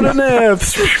extraordinaire.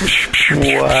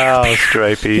 Wow,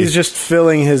 Stripey. He's just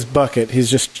filling his bucket. He's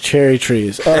just cherry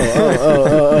trees.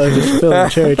 Oh, just filling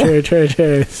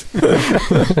cherries.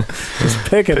 Just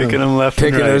picking them left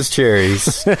Picking and right. those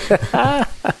cherries.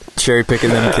 Cherry picking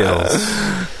them kills.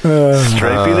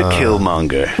 Stripey the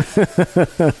Killmonger.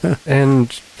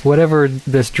 And whatever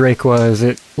this Drake was,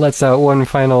 it lets out one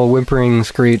final whimpering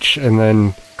screech and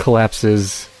then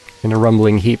collapses in a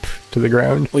rumbling heap to the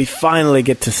ground. We finally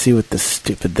get to see what this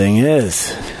stupid thing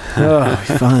is. Oh,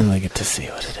 we finally get to see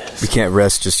what it is. We can't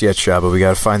rest just yet, Shabba. We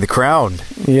gotta find the crown.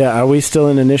 Yeah, are we still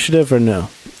in initiative or no?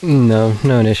 No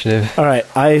initiative. All right,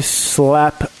 I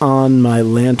slap on my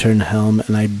lantern helm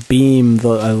and I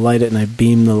light it and I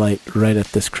beam the light right at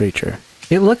this creature.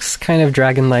 It looks kind of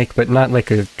dragon-like, but not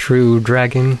like a true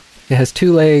dragon. It has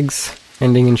 2 legs,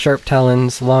 ending in sharp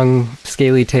talons, long,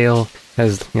 scaly tail,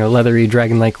 has leathery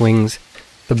dragon-like wings.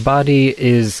 The body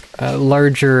is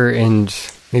larger and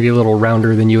maybe a little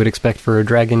rounder than you would expect for a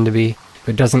dragon to be.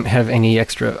 It doesn't have any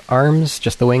extra arms,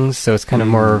 just the wings, so it's kind of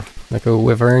more like a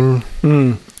wyvern.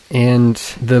 And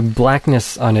the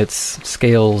blackness on its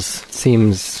scales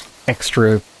seems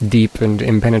extra deep and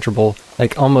impenetrable,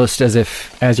 like almost as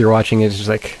if, as you're watching it, it's just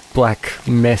like black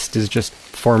mist is just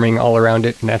forming all around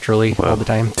it naturally all the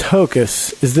time.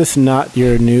 Tokas, is this not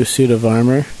your new suit of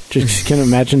armor? Just can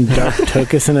imagine Dark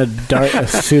Tokas in a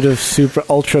suit of super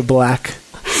ultra black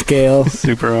scale.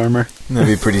 Super armor.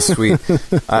 That'd be pretty sweet.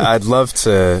 I'd love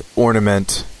to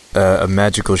ornament a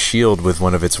magical shield with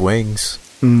one of its wings.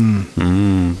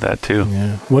 That too.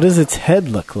 Yeah. What does its head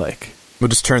look like? We'll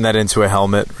just turn that into a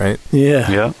helmet, right? Yeah.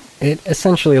 Yeah. It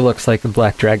essentially looks like a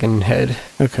black dragon head.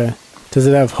 Okay. Does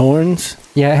it have horns?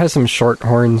 Yeah, it has some short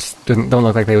horns. Don't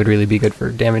look like they would really be good for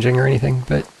damaging or anything,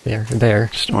 but they're there.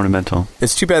 Just ornamental.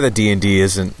 It's too bad that D&D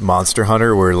isn't Monster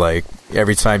Hunter, where like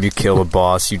every time you kill a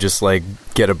boss, you just like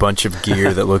get a bunch of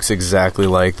gear that looks exactly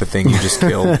like the thing you just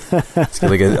killed. It's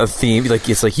like a theme. Like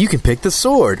it's like you can pick the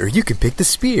sword or you can pick the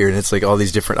spear, and it's like all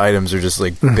these different items are just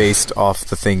like based off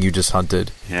the thing you just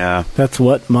hunted. Yeah. That's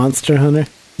what, Monster Hunter?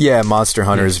 Yeah, Monster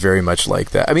Hunter is very much like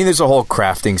that. I mean, there's a whole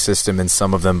crafting system in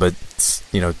some of them, but,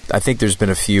 you know, I think there's been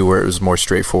a few where it was more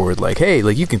straightforward, like, hey,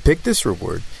 like, you can pick this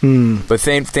reward. But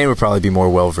Thane would probably be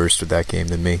more well-versed with that game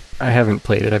than me. I haven't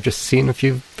played it. I've just seen a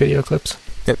few video clips.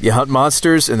 Yep, you hunt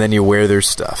monsters, and then you wear their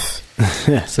stuff.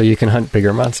 So you can hunt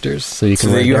bigger monsters. So you can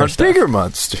So wear that you their hunt stuff. bigger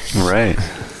monsters. Right.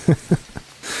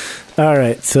 All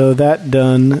right, so that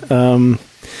done.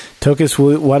 Tokas,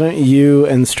 why don't you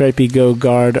and Stripey go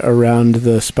guard around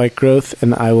the spike growth,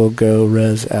 and I will go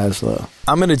res Azlo.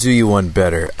 I'm going to do you one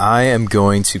better. I am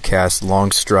going to cast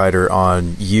Longstrider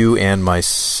on you and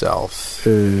myself.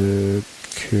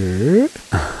 Okay.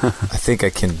 I think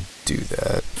I can do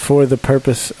that. For the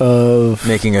purpose of...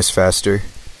 Making us faster.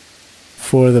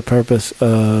 For the purpose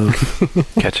of...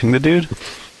 Catching the dude?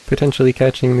 Potentially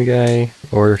catching the guy,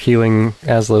 or healing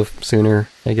Azlo sooner,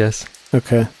 I guess.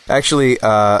 Okay. Actually,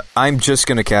 I'm just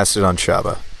going to cast it on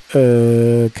Shabba.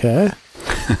 Okay.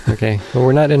 Okay. Well,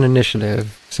 we're not in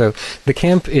initiative. So the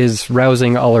camp is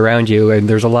rousing all around you, and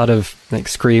there's a lot of like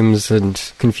screams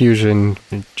and confusion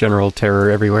and general terror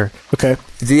everywhere. Okay.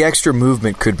 The extra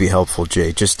movement could be helpful,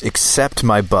 Jay. Just accept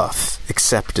my buff.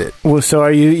 Accept it. Well, so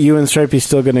are you and Stripey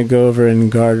still going to go over and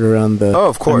guard around the... Oh,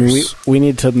 of course. I mean, we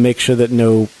need to make sure that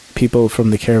no people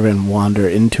from the caravan wander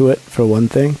into it, for one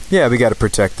thing. Yeah, we got to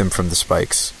protect them from the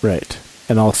spikes. Right.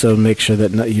 And also make sure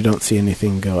that you don't see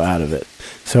anything go out of it.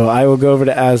 So I will go over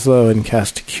to Azlo and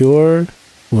cast Cure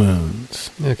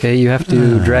Wounds. Okay, you have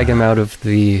to drag him out of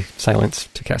the silence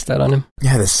to cast that on him.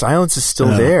 Yeah, the silence is still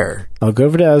there. I'll go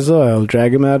over to Azlo. I'll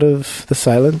drag him out of the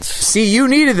silence. See, you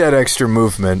needed that extra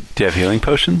movement. Do you have healing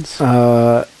potions?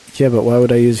 Yeah, but why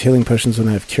would I use healing potions when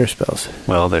I have cure spells?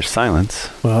 Well, there's silence.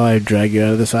 Well, I drag you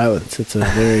out of the silence. It's a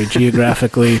very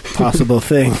geographically possible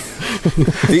thing.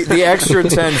 The extra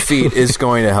 10 feet is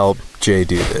going to help Jay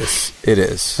do this. It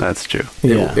is. That's true.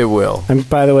 Yeah. It will.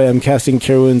 By the way, I'm casting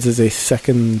Cure Wounds as a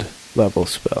second level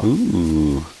spell.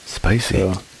 Ooh, spicy.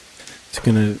 So it's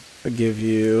going to give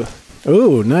you...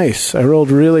 Ooh, nice. I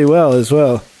rolled really well as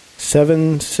well.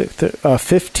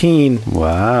 15.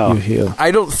 Wow. You heal.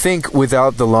 I don't think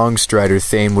without the Longstrider,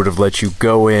 Thane would have let you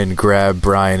go in, grab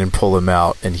Brian, and pull him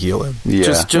out and heal him.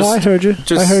 Yeah. I heard you.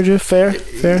 I heard you. Fair.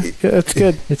 Yeah, that's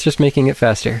good. It's just making it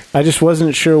faster. I just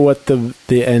wasn't sure what the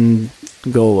end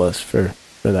goal was for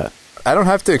that. I don't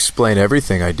have to explain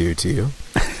everything I do to you.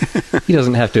 He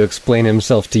doesn't have to explain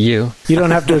himself to you. You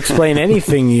don't have to explain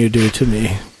anything you do to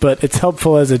me, but it's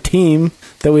helpful as a team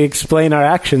that we explain our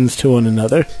actions to one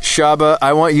another. Shabba,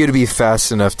 I want you to be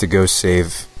fast enough to go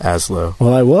save Azlo.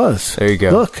 Well, I was. There you go.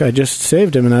 Look, I just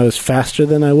saved him, and I was faster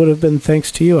than I would have been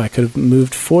thanks to you. I could have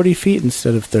moved 40 feet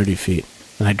instead of 30 feet.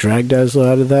 And I dragged Azlo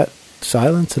out of that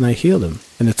silence, and I healed him.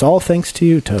 And it's all thanks to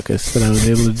you, Tokas, that I was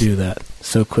able to do that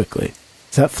so quickly.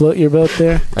 Does that float your boat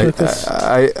there, Tokas?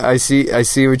 I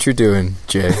see what you're doing,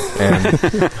 Jay, and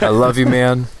I love you,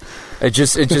 man.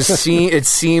 It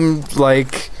seemed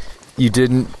like you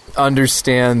didn't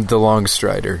understand the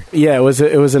Longstrider. Yeah, it was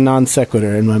a non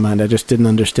sequitur in my mind. I just didn't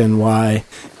understand why.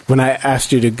 When I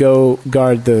asked you to go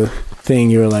guard the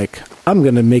thing, you were like, "I'm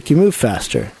going to make you move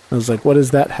faster." I was like, "What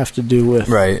does that have to do with?"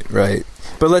 Right.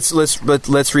 But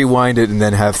let's rewind it and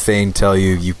then have Thane tell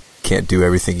you can't do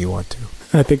everything you want to.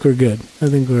 I think we're good. I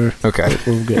think we're okay.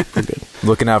 We're good. We're good.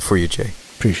 Looking out for you, Jay.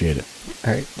 Appreciate it.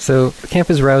 All right, so the camp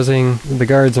is rousing. The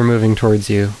guards are moving towards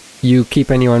you. You keep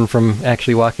anyone from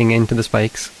actually walking into the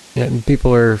spikes. Yeah,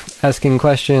 people are asking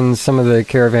questions. Some of the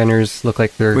caravanners look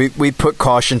like they're... We put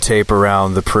caution tape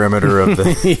around the perimeter of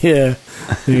the... Yeah,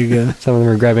 there you go. Some of them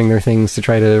are grabbing their things to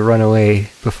try to run away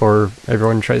before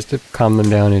everyone tries to calm them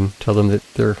down and tell them that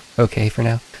they're okay for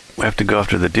now. We have to go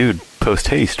after the dude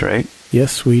post-haste, right?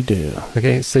 Yes, we do.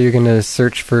 Okay, so you're going to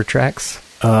search for tracks?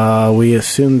 We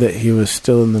assumed that he was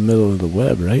still in the middle of the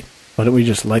web, right? Why don't we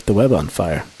just light the web on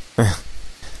fire?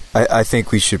 I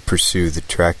think we should pursue the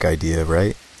track idea,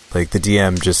 right? Like the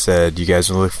DM just said, you guys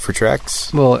want to look for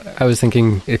tracks? Well, I was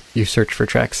thinking if you search for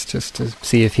tracks just to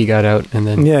see if he got out, and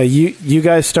then... Yeah, you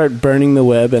guys start burning the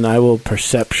web, and I will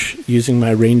percept using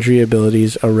my rangery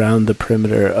abilities around the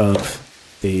perimeter of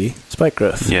the spike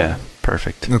growth. Yeah,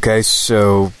 perfect. Okay,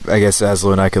 so I guess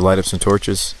Azlo and I could light up some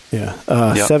torches. Yeah,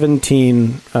 Yep.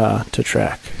 17 to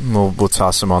track. We'll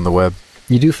toss them on the web.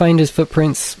 You do find his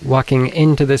footprints walking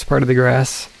into this part of the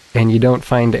grass, and you don't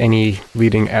find any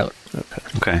leading out.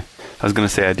 Okay. I was going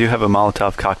to say, I do have a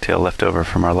Molotov cocktail left over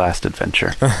from our last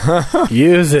adventure.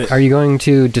 Use it. Are you going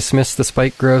to dismiss the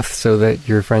spike growth so that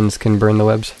your friends can burn the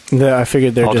webs? I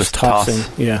figured they're I'll just just toss.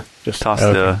 tossing. Yeah, just Toss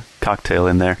okay. the cocktail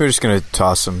in there. We're just going to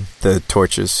toss them, the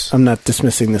torches. I'm not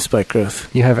dismissing the spike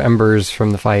growth. You have embers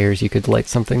from the fires. You could light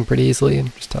something pretty easily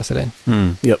and just toss it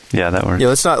in. Yep. Yeah, that works.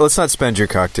 Yeah, let's not spend your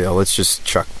cocktail. Let's just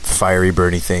chuck fiery,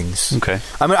 burny things. Okay.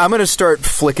 I'm going to start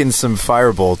flicking some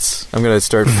fire bolts. I'm going to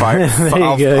start fire. There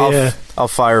you go, I'll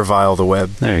fire vial the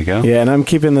web. There you go. Yeah, and I'm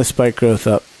keeping the spike growth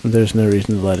up. There's no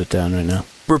reason to let it down right now.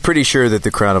 We're pretty sure that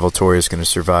the Crown of Altoria is going to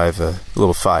survive a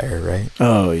little fire, right?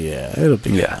 Oh, yeah. It'll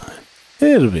be fine.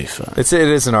 It'll be fine. It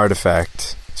is an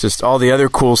artifact. It's just all the other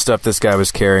cool stuff this guy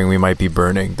was carrying we might be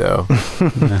burning, though.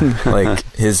 Like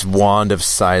his wand of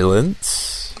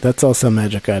silence. That's also a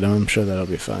magic item. I'm sure that'll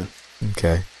be fine.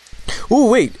 Okay. Oh,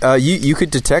 wait. You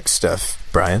could detect stuff,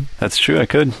 Brian. That's true, I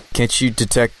could. Can't you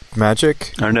detect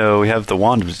magic? Or no, we have the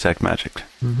wand of detect magic.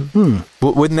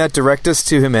 Wouldn't that direct us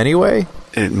to him anyway?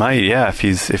 It might, yeah, if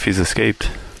he's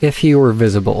escaped. If he were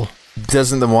visible.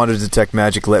 Doesn't the wand of detect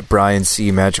magic let Brian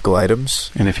see magical items?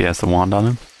 And if he has the wand on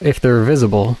him? If they're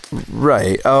visible.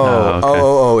 Right.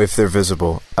 Oh, okay. If they're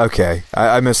visible. Okay.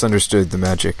 I misunderstood the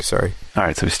magic. Sorry. All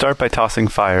right, so we start by tossing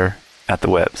fire at the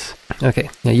webs. Okay.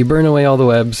 Now you burn away all the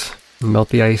webs, melt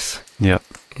the ice, Yep.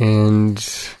 and...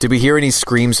 Did we hear any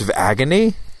screams of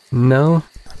agony? No,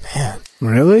 Man.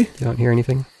 Really? you don't hear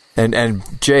anything? And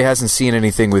Jay hasn't seen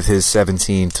anything with his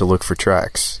 17 to look for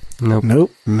tracks. Nope.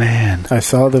 Nope. Man. I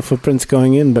saw the footprints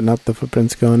going in, but not the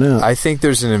footprints going out. I think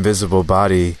there's an invisible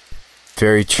body.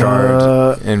 Very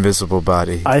charred, invisible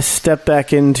body. I stepped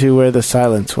back into where the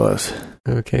silence was.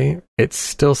 Okay. It's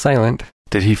still silent.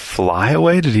 Did he fly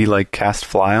away? Did he, cast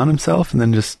fly on himself and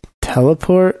then just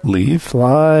Teleport? leave?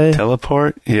 Fly?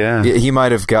 Teleport? Yeah. He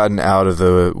might have gotten out of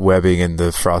the webbing and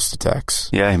the frost attacks.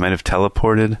 Yeah, he might have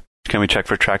teleported. Can we check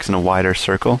for tracks in a wider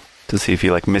circle to see if he,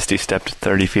 misty stepped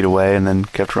 30 feet away and then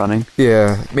kept running?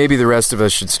 Yeah, maybe the rest of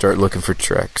us should start looking for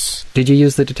tracks. Did you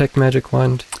use the detect magic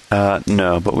wand?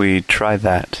 No, but we try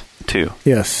that, too.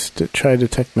 Yes, to try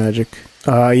detect magic.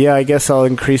 Yeah, I guess I'll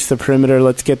increase the perimeter.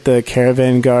 Let's get the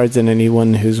caravan guards and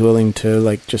anyone who's willing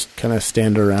to, just kind of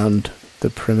stand around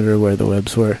the perimeter where the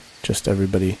webs were. Just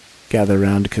everybody gather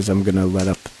around because I'm going to let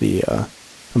up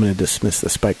I'm going to dismiss the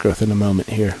spike growth in a moment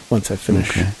here once I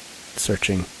finish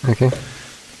searching. Okay.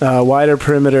 Wider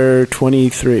perimeter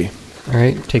 23. All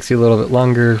right. Takes you a little bit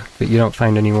longer, but you don't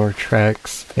find any more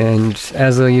tracks. And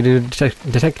as though you do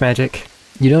detect magic,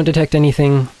 you don't detect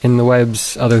anything in the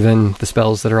webs other than the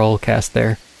spells that are all cast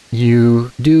there.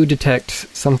 You do detect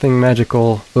something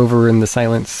magical over in the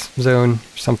silence zone,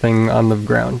 something on the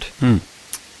ground.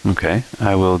 Okay,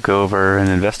 I will go over and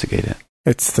investigate it.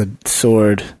 It's the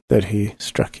sword that he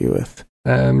struck you with.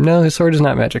 No, his sword is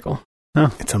not magical.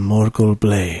 Oh. It's a Morgul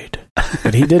blade.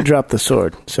 But he did drop the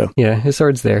sword, so... Yeah, his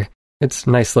sword's there. It's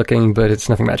nice looking, but it's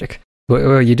nothing magic.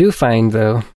 What you do find,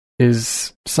 though,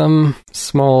 is some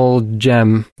small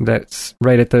gem that's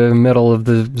right at the middle of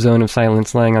the zone of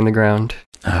silence lying on the ground.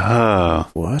 Oh.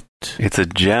 What? It's a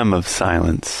gem of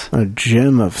silence. A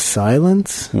gem of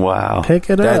silence? Wow. Pick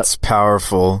it up. That's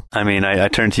powerful. I mean, I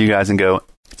turn to you guys and go,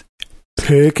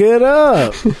 Pick it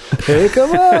up. Pick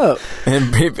him up.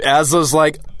 And Azlo's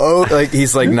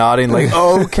he's nodding,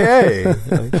 okay.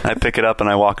 I pick it up and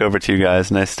I walk over to you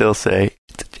guys and I still say,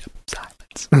 it's a gem of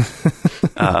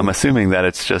silence. I'm assuming that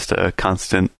it's just a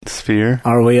constant sphere.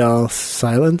 Are we all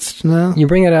silenced now? You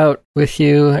bring it out with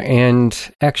you, and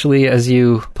actually, as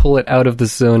you pull it out of the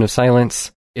zone of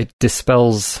silence, it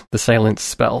dispels the silence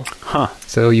spell. Huh.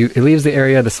 So it leaves the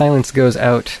area, the silence goes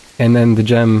out, and then the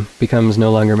gem becomes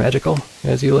no longer magical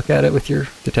as you look at it with your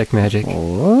detect magic.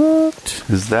 What?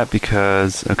 Is that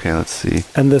because... Okay, let's see.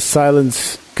 And the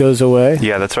silence goes away?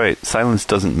 Yeah, that's right. Silence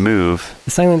doesn't move.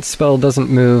 The silence spell doesn't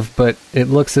move, but it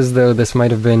looks as though this might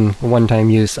have been a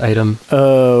one-time use item.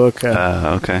 Oh, okay.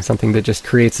 Okay. Something that just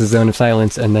creates a zone of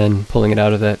silence, and then pulling it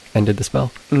out of that ended the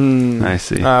spell. I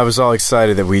see. I was all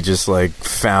excited that we just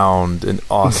found an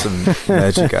awesome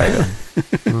magic item.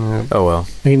 Oh well.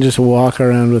 We can just walk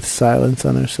around with silence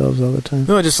on ourselves all the time.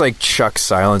 No, just chuck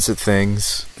silence at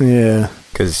things. Yeah.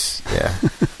 Because, yeah.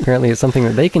 Apparently it's something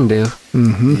that they can do.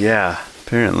 Mm-hmm. Yeah,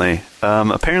 apparently.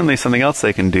 Apparently something else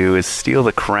they can do is steal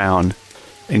the crown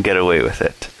and get away with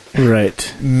it.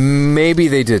 Right. Maybe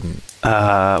they didn't.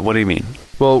 What do you mean?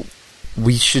 Well,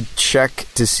 we should check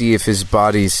to see if his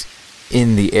body's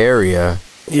in the area.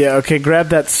 Yeah, okay, grab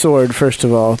that sword, first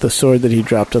of all. The sword that he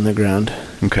dropped on the ground.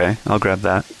 Okay, I'll grab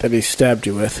that. That he stabbed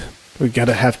you with. We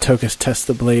gotta have Tokas test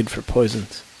the blade for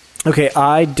poisons. Okay,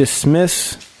 I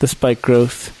dismiss the spike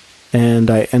growth,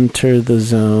 and I enter the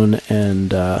zone,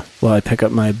 and, I pick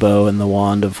up my bow and the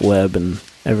wand of web and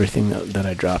everything that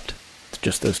I dropped. It's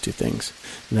just those two things.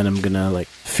 And then I'm gonna,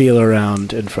 feel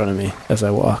around in front of me as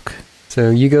I walk. So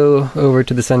you go over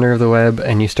to the center of the web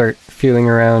and you start feeling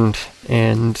around,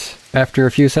 and after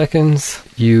a few seconds,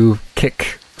 you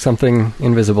kick something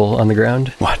invisible on the ground.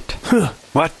 What?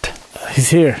 What? He's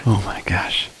here, Oh my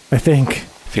gosh. I think.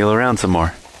 Feel around some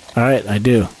more. All right, I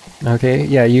do. Okay,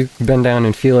 yeah, you bend down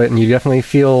and feel it, and you definitely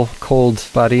feel cold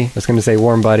body. I was going to say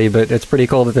warm body, but it's pretty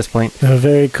cold at this point. A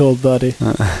very cold body.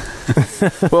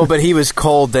 Well, but he was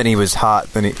cold, then he was hot,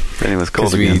 then he was cold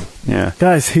 'cause we- again. Yeah.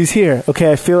 Guys, he's here.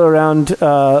 Okay, I feel around,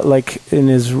 in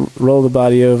his roll the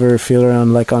body over, feel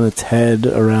around, on its head,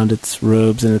 around its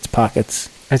robes and its pockets.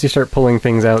 As you start pulling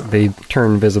things out, they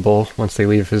turn visible once they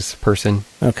leave his person.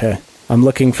 Okay. I'm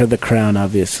looking for the crown,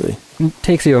 obviously. It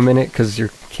takes you a minute because you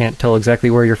can't tell exactly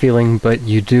where you're feeling, but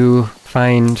you do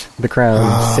find the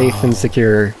crown safe and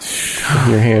secure in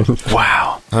your hand.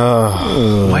 Wow.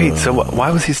 Wait, so why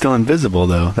was he still invisible,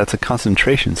 though? That's a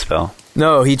concentration spell.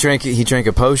 No, he drank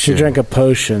a potion. He drank a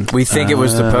potion. We think it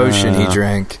was the potion he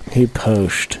drank. He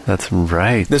poshed. That's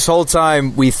right. This whole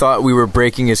time, we thought we were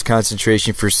breaking his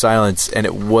concentration for silence, and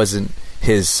it wasn't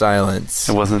his silence.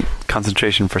 It wasn't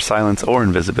concentration for silence or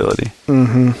invisibility.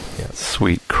 Mm-hmm. Yeah.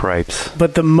 Sweet cripes.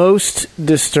 But the most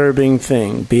disturbing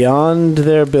thing, beyond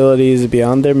their abilities,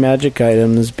 beyond their magic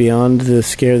items, beyond the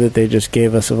scare that they just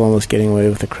gave us of almost getting away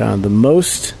with the crown, the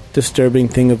most disturbing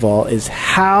thing of all is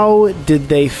how did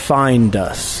they find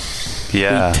us?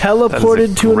 Yeah. We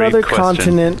teleported to another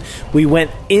continent. We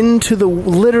went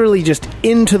literally just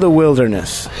into the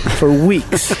wilderness for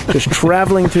weeks, just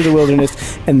traveling through the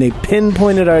wilderness, and they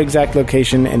pinpointed our exact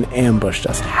location and ambushed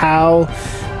us. How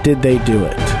did they do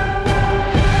it?